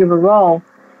the caregiver role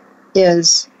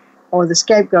is, or the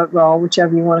scapegoat role,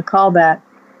 whichever you want to call that,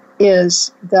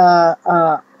 is the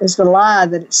lie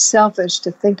that it's selfish to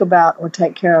think about or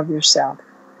take care of yourself.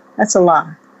 That's a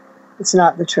lie. It's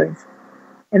not the truth.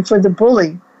 And for the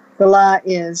bully, the lie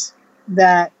is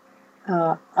that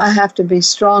I have to be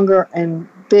stronger and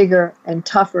bigger and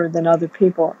tougher than other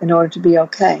people in order to be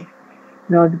okay,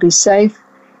 in order to be safe,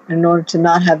 and in order to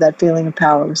not have that feeling of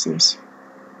powerlessness.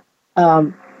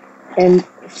 And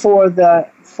for the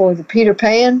Peter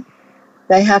Pan,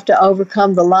 they have to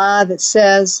overcome the lie that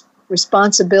says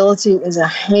responsibility is a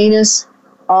heinous,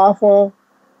 awful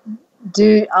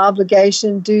duty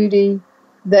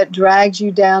that drags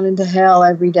you down into hell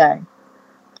every day.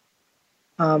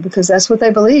 Because that's what they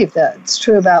believe, that it's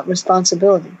true about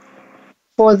responsibility.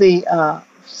 For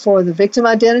the victim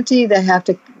identity, they have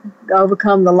to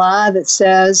overcome the lie that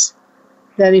says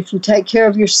that if you take care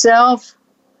of yourself,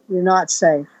 you're not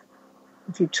safe.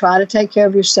 If you try to take care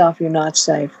of yourself, you're not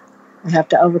safe. They have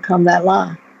to overcome that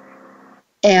lie.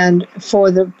 And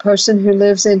for the person who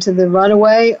lives into the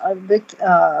runaway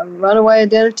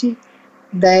identity,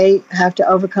 they have to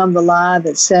overcome the lie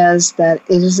that says that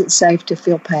it isn't safe to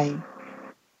feel pain.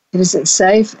 It isn't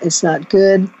safe, it's not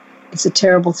good, it's a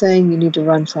terrible thing, you need to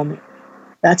run from it.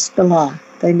 That's the lie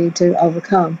they need to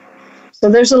overcome. So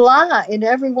there's a lie in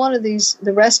every one of these.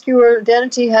 The rescuer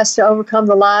identity has to overcome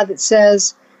the lie that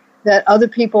says that other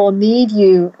people need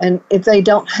you, and if they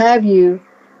don't have you,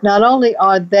 not only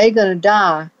are they going to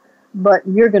die, but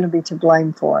you're going to be to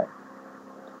blame for it.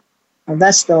 And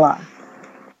that's the lie.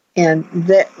 And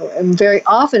very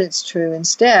often it's true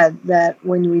instead that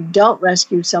when we don't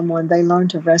rescue someone, they learn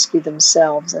to rescue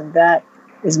themselves, and that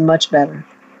is much better.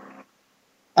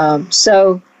 These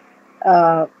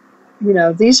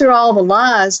are all the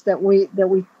lies that we've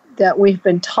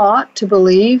been taught to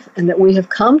believe, and that we have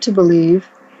come to believe,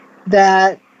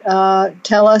 that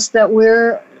tell us that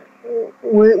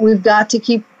we've got to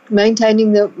keep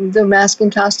maintaining the mask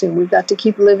and costume. We've got to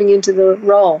keep living into the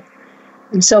role,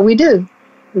 and so we do.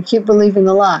 We keep believing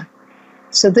the lie.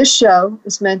 So this show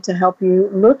is meant to help you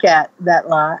look at that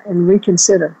lie and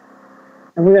reconsider.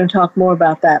 And we're going to talk more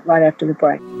about that right after the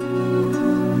break.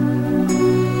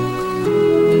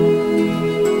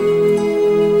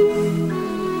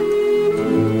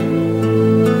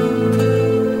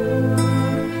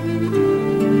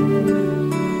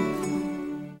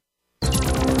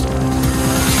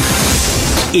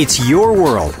 It's your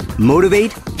world.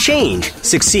 Motivate, change,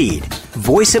 succeed.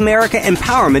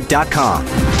 VoiceAmericaEmpowerment.com.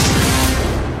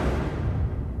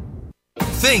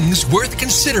 Things Worth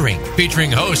Considering,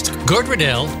 featuring host Gord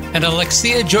Riddell and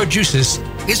Alexia Georgiousis,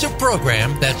 is a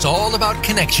program that's all about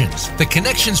connections. The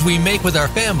connections we make with our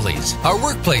families, our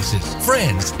workplaces,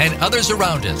 friends, and others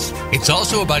around us. It's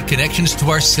also about connections to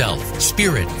ourself,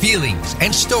 spirit, feelings,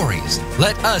 and stories.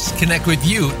 Let us connect with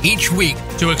you each week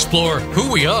to explore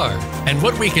who we are and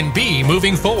what we can be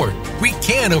moving forward. We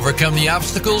can overcome the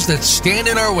obstacles that stand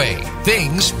in our way.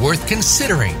 Things Worth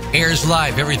Considering airs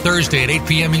live every Thursday at 8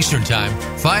 p.m. Eastern Time,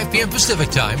 5 p.m.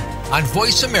 Pacific Time on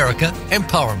Voice America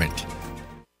Empowerment.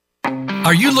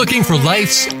 Are you looking for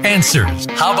life's answers?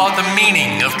 How about the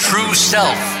meaning of true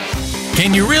self?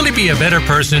 Can you really be a better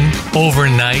person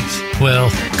overnight? Well,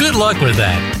 good luck with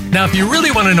that. Now, if you really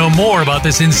want to know more about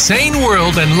this insane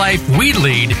world and life we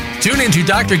lead, tune into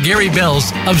Dr. Gary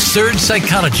Bell's Absurd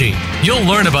Psychology. You'll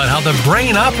learn about how the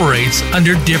brain operates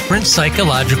under different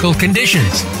psychological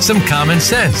conditions. Some common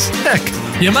sense. Heck,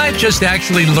 you might just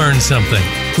actually learn something.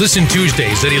 Listen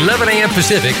Tuesdays at 11 a.m.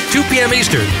 Pacific, 2 p.m.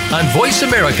 Eastern on Voice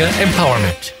America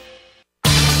Empowerment.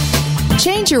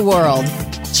 Change your world.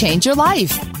 Change your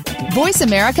life.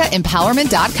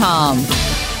 VoiceAmericaEmpowerment.com.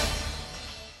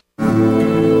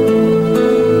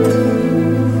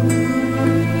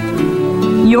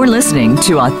 You're listening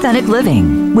to Authentic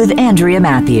Living with Andrea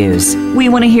Matthews. We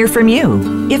want to hear from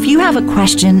you. If you have a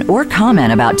question or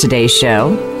comment about today's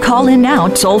show, call in now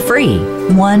toll-free,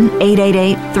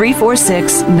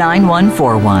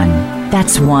 1-888-346-9141.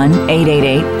 That's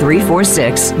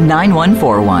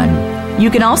 1-888-346-9141. You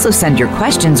can also send your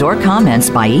questions or comments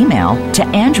by email to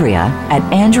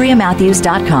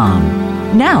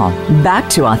Andrea@AndreaMatthews.com. Now, back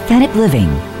to Authentic Living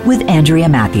with Andrea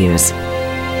Matthews.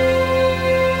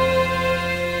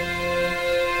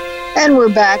 And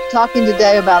we're back talking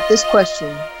today about this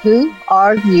question: who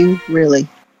are you really?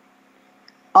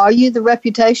 Are you the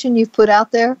reputation you've put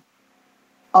out there?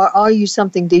 Or are you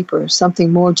something deeper, something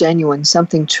more genuine,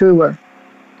 something truer?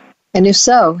 And if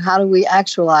so, how do we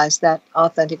actualize that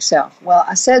authentic self? Well,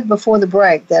 I said before the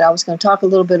break that I was going to talk a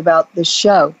little bit about this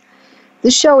show.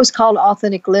 This show is called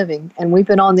Authentic Living, and we've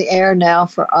been on the air now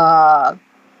for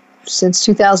since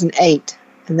 2008,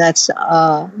 and that's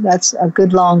a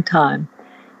good long time.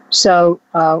 So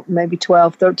maybe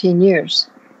 12, 13 years.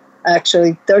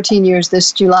 Actually, 13 years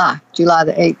this July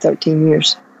the 8th, 13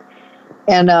 years.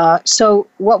 And so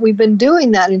what we've been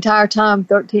doing that entire time,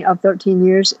 13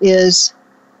 years, is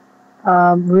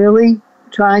really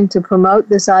trying to promote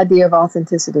this idea of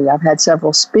authenticity. I've had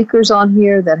several speakers on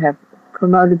here that have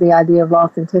promoted the idea of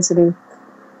authenticity.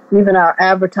 Even our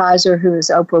advertiser, who is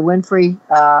Oprah Winfrey,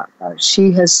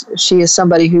 she is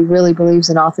somebody who really believes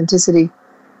in authenticity.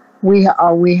 We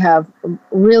have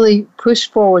really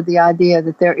pushed forward the idea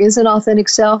that there is an authentic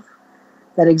self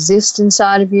that exists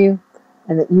inside of you,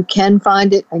 and that you can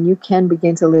find it and you can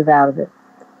begin to live out of it.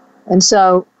 And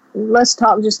so let's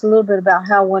talk just a little bit about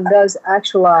how one does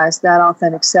actualize that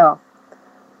authentic self.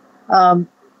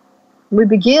 We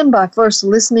begin by first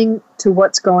listening to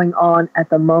what's going on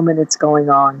at the moment it's going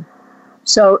on.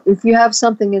 So if you have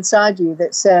something inside you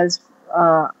that says,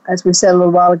 as we said a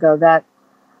little while ago, that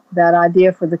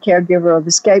idea for the caregiver or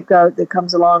the scapegoat that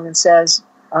comes along and says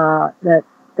that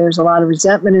there's a lot of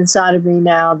resentment inside of me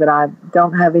now, that I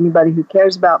don't have anybody who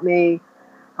cares about me,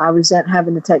 I resent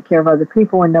having to take care of other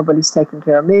people and nobody's taking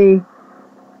care of me.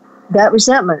 That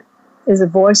resentment is a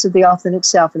voice of the authentic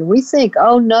self. And we think,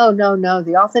 oh, no,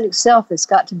 the authentic self has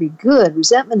got to be good.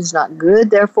 Resentment is not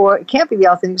good. Therefore, it can't be the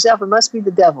authentic self. It must be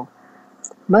the devil.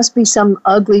 It must be some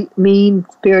ugly,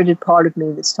 mean-spirited part of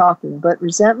me that's talking. But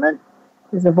resentment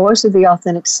is the voice of the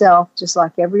authentic self, just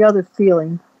like every other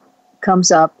feeling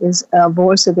comes up, is a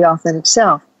voice of the authentic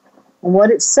self. And what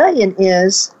it's saying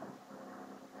is,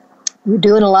 you're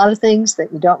doing a lot of things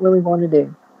that you don't really want to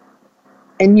do.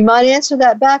 And you might answer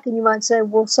that back and you might say,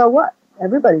 well, so what?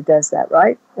 Everybody does that,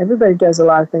 right? Everybody does a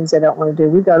lot of things they don't want to do.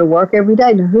 We go to work every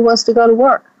day. Now, who wants to go to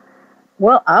work?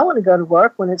 Well, I want to go to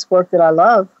work when it's work that I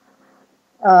love.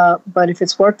 But if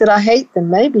it's work that I hate, then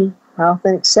maybe my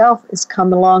authentic self is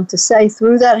coming along to say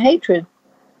through that hatred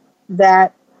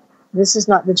that this is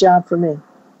not the job for me.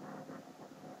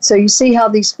 So you see how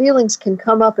these feelings can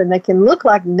come up, and they can look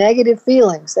like negative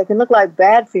feelings. They can look like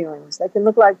bad feelings. They can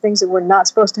look like things that we're not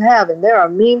supposed to have. And there are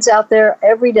memes out there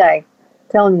every day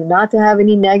telling you not to have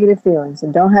any negative feelings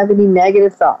and don't have any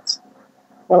negative thoughts.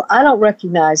 Well, I don't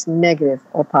recognize negative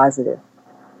or positive.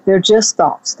 They're just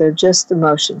thoughts. They're just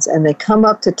emotions. And they come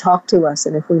up to talk to us.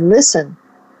 And if we listen,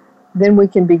 then we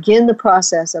can begin the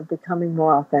process of becoming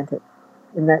more authentic.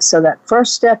 And so that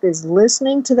first step is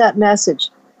listening to that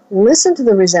message. Listen to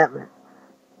the resentment.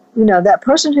 You know, that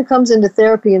person who comes into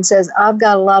therapy and says, I've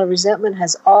got a lot of resentment,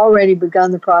 has already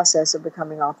begun the process of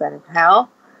becoming authentic. How?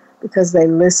 Because they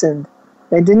listened.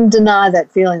 They didn't deny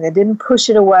that feeling. They didn't push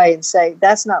it away and say,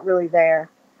 that's not really there.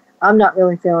 I'm not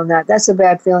really feeling that. That's a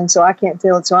bad feeling, so I can't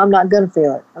feel it, so I'm not going to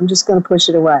feel it. I'm just going to push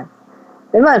it away.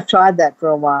 They might have tried that for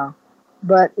a while,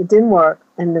 but it didn't work,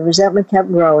 and the resentment kept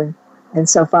growing, and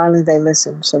so finally they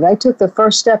listened. So they took the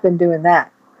first step in doing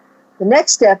that. The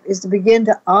next step is to begin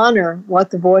to honor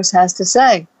what the voice has to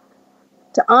say,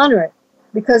 to honor it.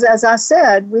 Because as I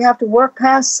said, we have to work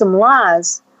past some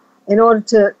lies in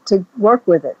order to work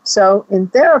with it. So in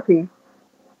therapy,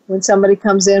 when somebody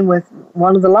comes in with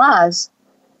one of the lies,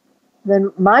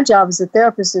 then my job as a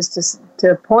therapist is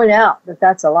to point out that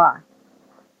that's a lie.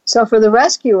 So for the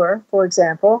rescuer, for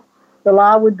example, the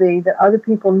lie would be that other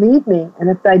people need me, and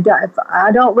if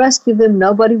I don't rescue them,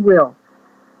 nobody will.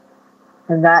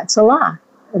 And that's a lie.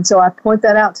 And so I point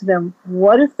that out to them.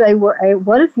 What if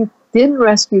you didn't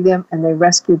rescue them and they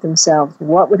rescued themselves?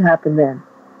 What would happen then?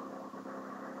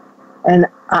 And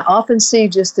I often see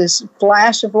just this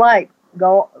flash of light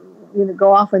go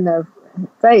off in their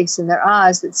face, in their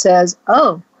eyes, that says,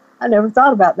 "Oh, I never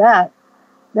thought about that.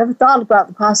 Never thought about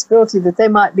the possibility that they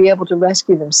might be able to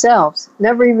rescue themselves.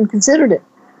 Never even considered it.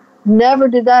 Never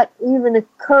did that even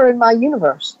occur in my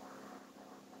universe."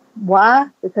 Why?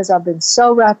 Because I've been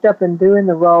so wrapped up in doing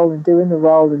the role and doing the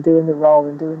role and doing the role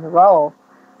and doing the role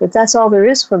that that's all there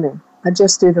is for me. I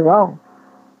just do the role.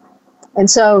 And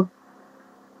so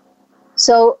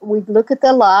we look at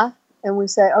the lie and we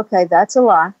say, okay, that's a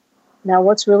lie. Now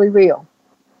what's really real?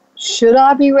 Should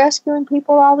I be rescuing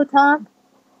people all the time?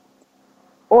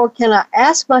 Or can I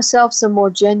ask myself some more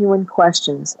genuine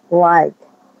questions like,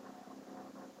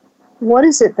 what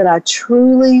is it that I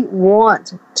truly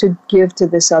want to give to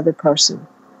this other person?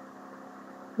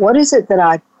 What is it that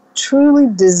I truly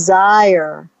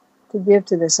desire to give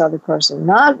to this other person?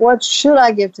 Not what should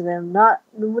I give to them, not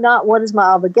what is my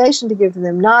obligation to give to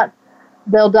them, not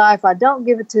they'll die if I don't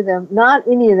give it to them, not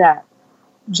any of that,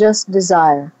 just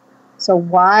desire. So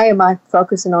why am I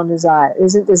focusing on desire?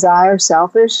 Isn't desire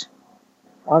selfish?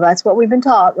 Well, that's what we've been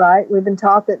taught, right? We've been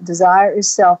taught that desire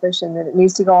is selfish and that it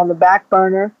needs to go on the back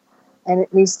burner. And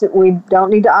we don't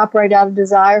need to operate out of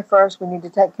desire first. We need to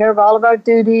take care of all of our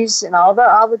duties and all of our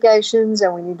obligations,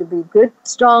 and we need to be good,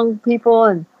 strong people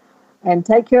and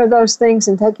take care of those things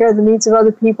and take care of the needs of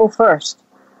other people first.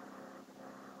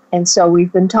 And so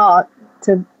we've been taught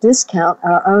to discount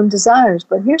our own desires.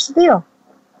 But here's the deal.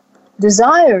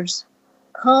 Desires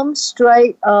come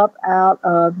straight up out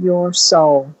of your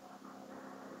soul.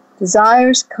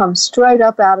 Desires come straight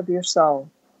up out of your soul.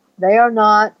 They are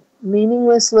not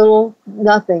meaningless little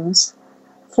nothings,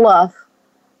 fluff.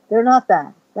 They're not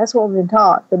that. That's what we've been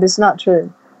taught, but it's not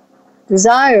true.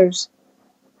 Desires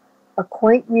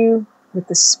acquaint you with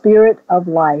the spirit of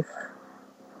life.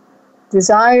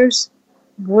 Desires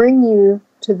bring you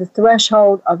to the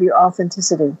threshold of your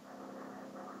authenticity,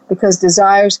 because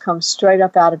desires come straight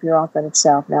up out of your authentic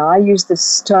self. Now, I use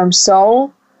this term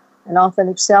soul and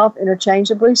authentic self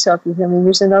interchangeably, so if you hear me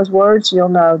using those words, you'll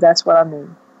know that's what I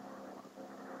mean.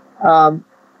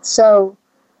 So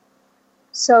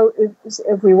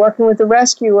if we're working with the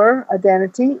rescuer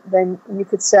identity, then you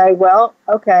could say, well,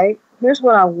 okay, here's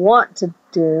what I want to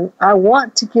do. I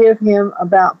want to give him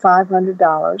about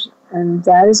 $500, and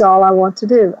that is all I want to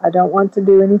do. I don't want to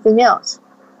do anything else.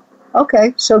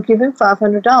 Okay, so give him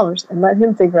 $500 and let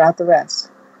him figure out the rest.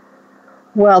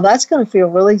 Well, that's going to feel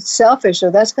really selfish,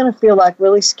 or that's going to feel like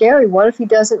really scary. What if he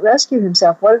doesn't rescue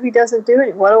himself? What if he doesn't do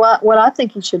it? What I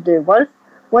think he should do? What if?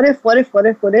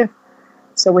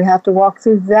 So we have to walk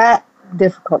through that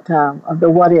difficult time of the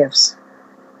what ifs.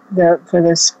 For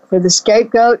the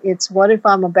scapegoat, it's what if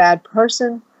I'm a bad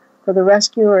person. For the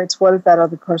rescuer, it's what if that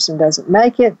other person doesn't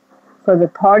make it. For the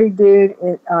party dude,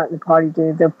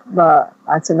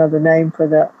 that's another name for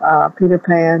the Peter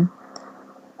Pan.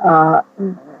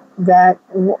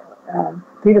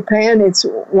 Peter Pan, it's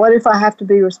what if I have to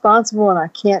be responsible and I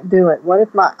can't do it? What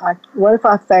if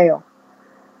I fail?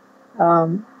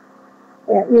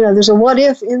 There's a what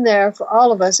if in there for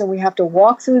all of us, and we have to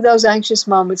walk through those anxious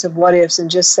moments of what ifs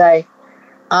and just say,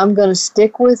 I'm going to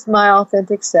stick with my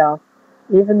authentic self,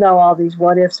 even though all these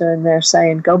what ifs are in there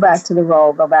saying, go back to the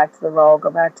role, go back to the role,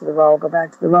 go back to the role, go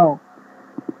back to the role.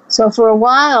 So for a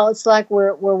while, it's like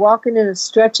we're walking in a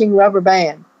stretching rubber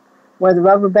band, where the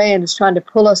rubber band is trying to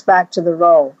pull us back to the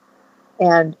role.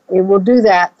 And it will do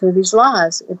that through these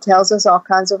lies. It tells us all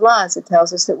kinds of lies. It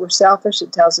tells us that we're selfish.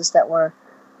 It tells us that we're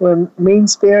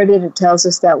mean-spirited. It tells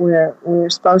us that we're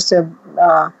supposed to,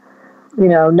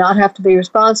 not have to be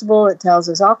responsible. It tells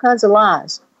us all kinds of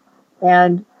lies.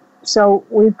 And so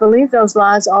we've believed those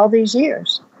lies all these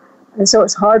years. And so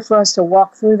it's hard for us to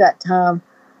walk through that time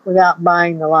without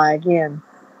buying the lie again.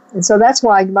 And so that's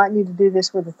why you might need to do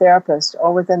this with a therapist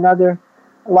or with another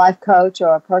life coach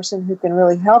or a person who can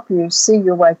really help you see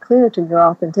your way clear to your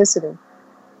authenticity.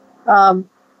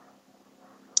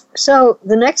 So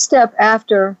the next step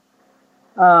after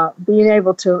being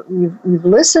able to, you've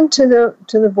listened to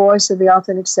the voice of the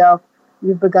authentic self,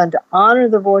 you've begun to honor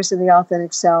the voice of the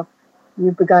authentic self,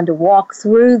 you've begun to walk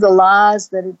through the lies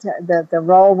that the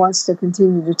role wants to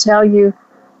continue to tell you.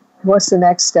 What's the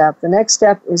next step? The next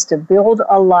step is to build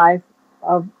a life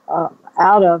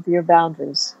out of your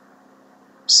boundaries.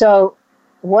 So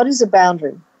what is a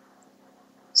boundary?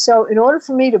 So in order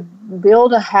for me to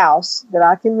build a house that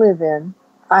I can live in,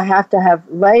 I have to have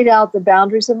laid out the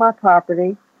boundaries of my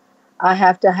property. I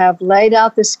have to have laid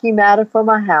out the schematic for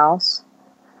my house.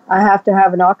 I have to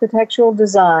have an architectural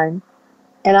design,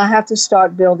 and I have to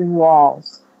start building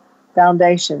walls,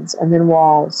 foundations, and then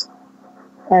walls.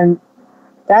 And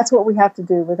that's what we have to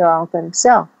do with our authentic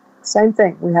self. Same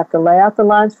thing. We have to lay out the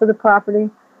lines for the property.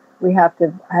 We have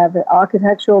to have an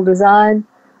architectural design.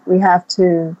 We have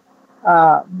to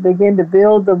begin to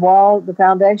build the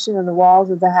foundation and the walls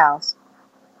of the house.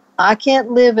 I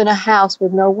can't live in a house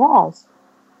with no walls.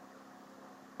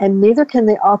 And neither can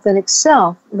the authentic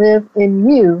self live in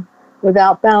you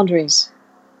without boundaries.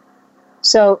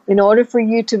 So in order for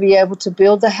you to be able to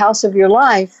build the house of your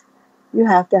life, you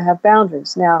have to have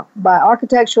boundaries. Now, by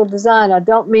architectural design, I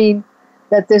don't mean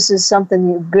that this is something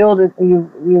you build,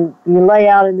 you lay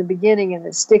out in the beginning and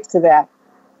it sticks to that.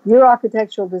 Your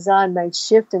architectural design may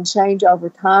shift and change over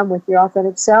time with your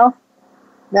authentic self.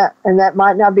 And that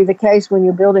might not be the case when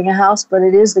you're building a house, but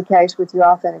it is the case with your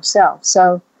authentic self.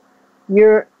 So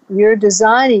you're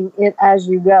designing it as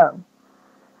you go.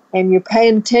 And you're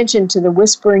paying attention to the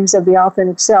whisperings of the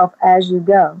authentic self as you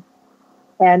go.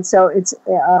 And so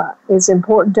it's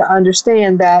important to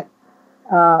understand that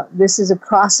this is a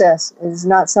process. It's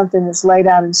not something that's laid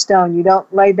out in stone. You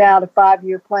don't lay out a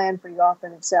 5-year plan for your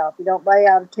authentic self. You don't lay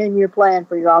out a 10-year plan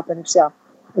for your authentic self.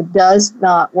 It does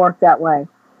not work that way.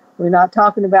 We're not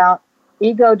talking about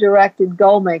ego-directed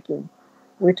goal-making.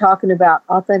 We're talking about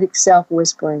authentic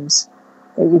self-whisperings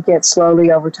that you get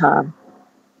slowly over time.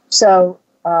 So,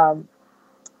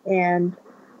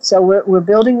 we're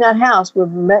building that house.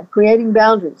 We're creating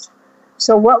boundaries.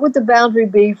 So what would the boundary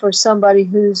be for somebody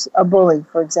who's a bully,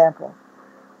 for example?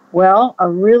 Well, a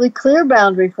really clear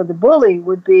boundary for the bully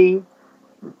would be,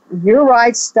 your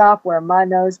rights stop where my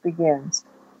nose begins.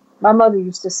 My mother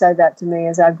used to say that to me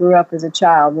as I grew up as a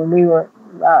child when we were,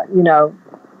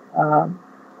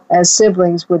 as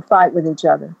siblings would fight with each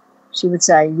other. She would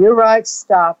say, your rights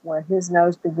stop where his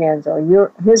nose begins,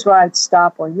 or his rights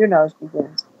stop where your nose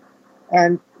begins.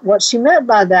 And what she meant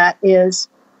by that is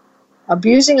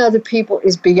abusing other people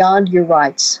is beyond your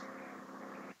rights.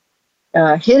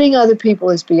 Hitting other people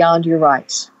is beyond your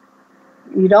rights.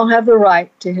 You don't have the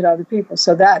right to hit other people.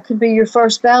 So that could be your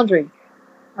first boundary.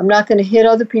 I'm not going to hit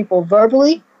other people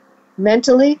verbally,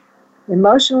 mentally,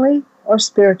 emotionally, or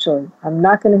spiritually. I'm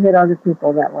not going to hit other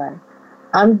people that way.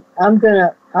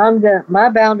 My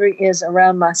boundary is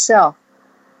around myself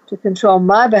to control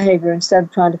my behavior instead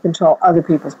of trying to control other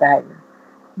people's behavior.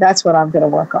 That's what I'm going to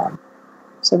work on.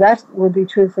 So that would be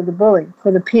true for the bully.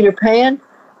 For the Peter Pan,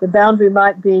 the boundary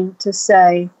might be to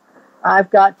say,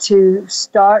 I've got to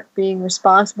start being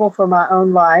responsible for my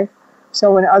own life.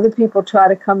 So when other people try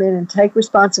to come in and take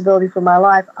responsibility for my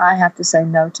life, I have to say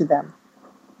no to them.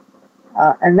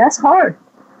 And that's hard.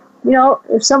 You know,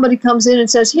 if somebody comes in and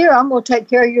says, here, I'm going to take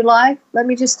care of your life. Let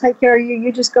me just take care of you.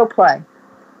 You just go play.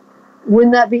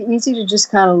 Wouldn't that be easy to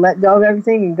just kind of let go of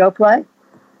everything and go play?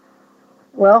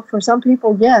 Well, for some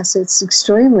people, yes, it's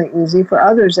extremely easy. For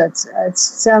others, it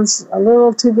sounds a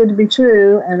little too good to be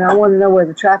true, and I want to know where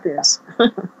the trap is.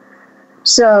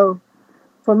 So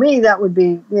for me, that would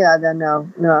be,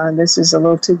 no, this is a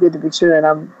little too good to be true, and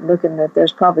I'm looking that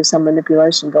there's probably some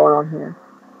manipulation going on here.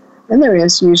 And there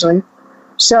is, usually.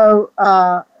 So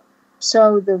for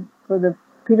the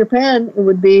Peter Pan, it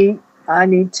would be, I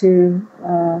need to,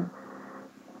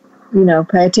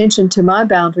 pay attention to my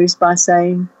boundaries by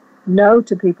saying no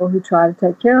to people who try to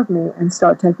take care of me and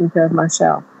start taking care of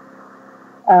myself.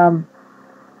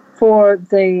 For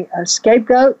the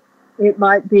scapegoat, it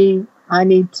might be, I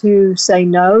need to say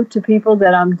no to people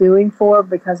that I'm doing for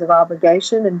because of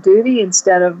obligation and duty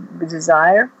instead of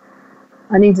desire.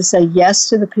 I need to say yes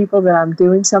to the people that I'm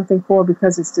doing something for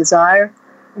because it's desire.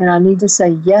 And I need to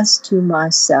say yes to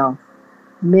myself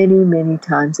many, many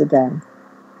times a day.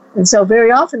 And so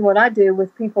very often what I do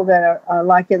with people that are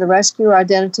like in the rescuer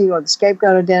identity or the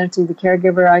scapegoat identity, the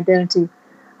caregiver identity,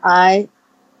 I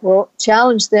will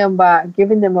challenge them by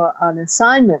giving them an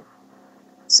assignment.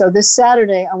 So this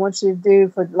Saturday, I want you to do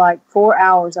for like 4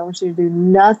 hours, I want you to do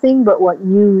nothing but what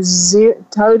you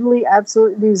totally,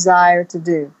 absolutely desire to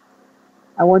do.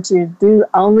 I want you to do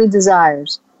only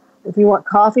desires. If you want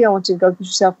coffee, I want you to go get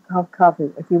yourself a cup of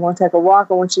coffee. If you want to take a walk,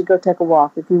 I want you to go take a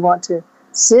walk. If you want to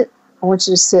sit, I want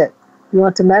you to sit. If you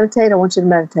want to meditate, I want you to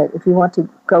meditate. If you want to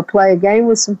go play a game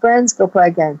with some friends, go play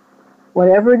a game.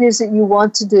 Whatever it is that you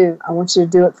want to do, I want you to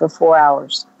do it for 4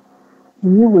 hours.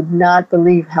 And you would not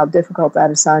believe how difficult that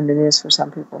assignment is for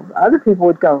some people. Other people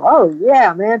would go, oh,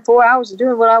 yeah, man, 4 hours of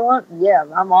doing what I want? Yeah,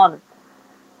 I'm on it.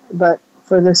 But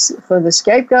For the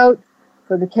scapegoat,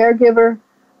 for the caregiver,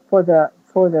 for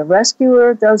the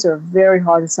rescuer, those are very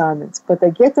hard assignments. But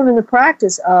they get them in the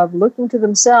practice of looking to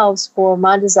themselves for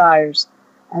my desires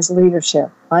as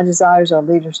leadership. My desires are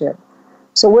leadership.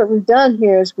 So what we've done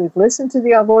here is we've listened to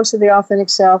the voice of the authentic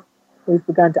self. We've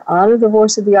begun to honor the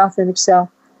voice of the authentic self.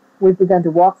 We've begun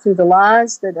to walk through the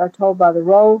lies that are told by the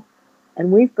role.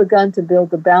 And we've begun to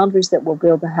build the boundaries that will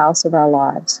build the house of our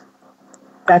lives.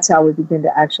 That's how we begin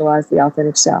to actualize the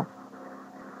authentic self.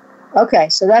 Okay,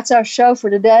 so that's our show for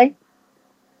today.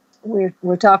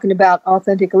 We're talking about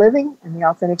authentic living and the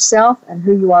authentic self and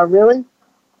who you are really.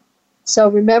 So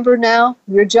remember now,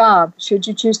 your job, should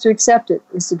you choose to accept it,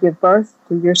 is to give birth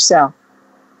to yourself.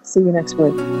 See you next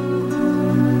week.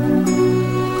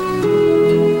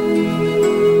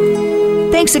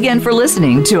 Thanks again for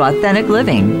listening to Authentic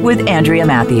Living with Andrea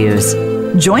Matthews.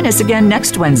 Join us again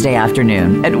next Wednesday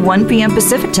afternoon at 1 p.m.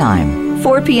 Pacific Time,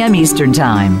 4 p.m. Eastern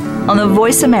Time on the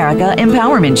Voice America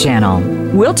Empowerment Channel.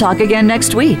 We'll talk again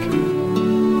next week.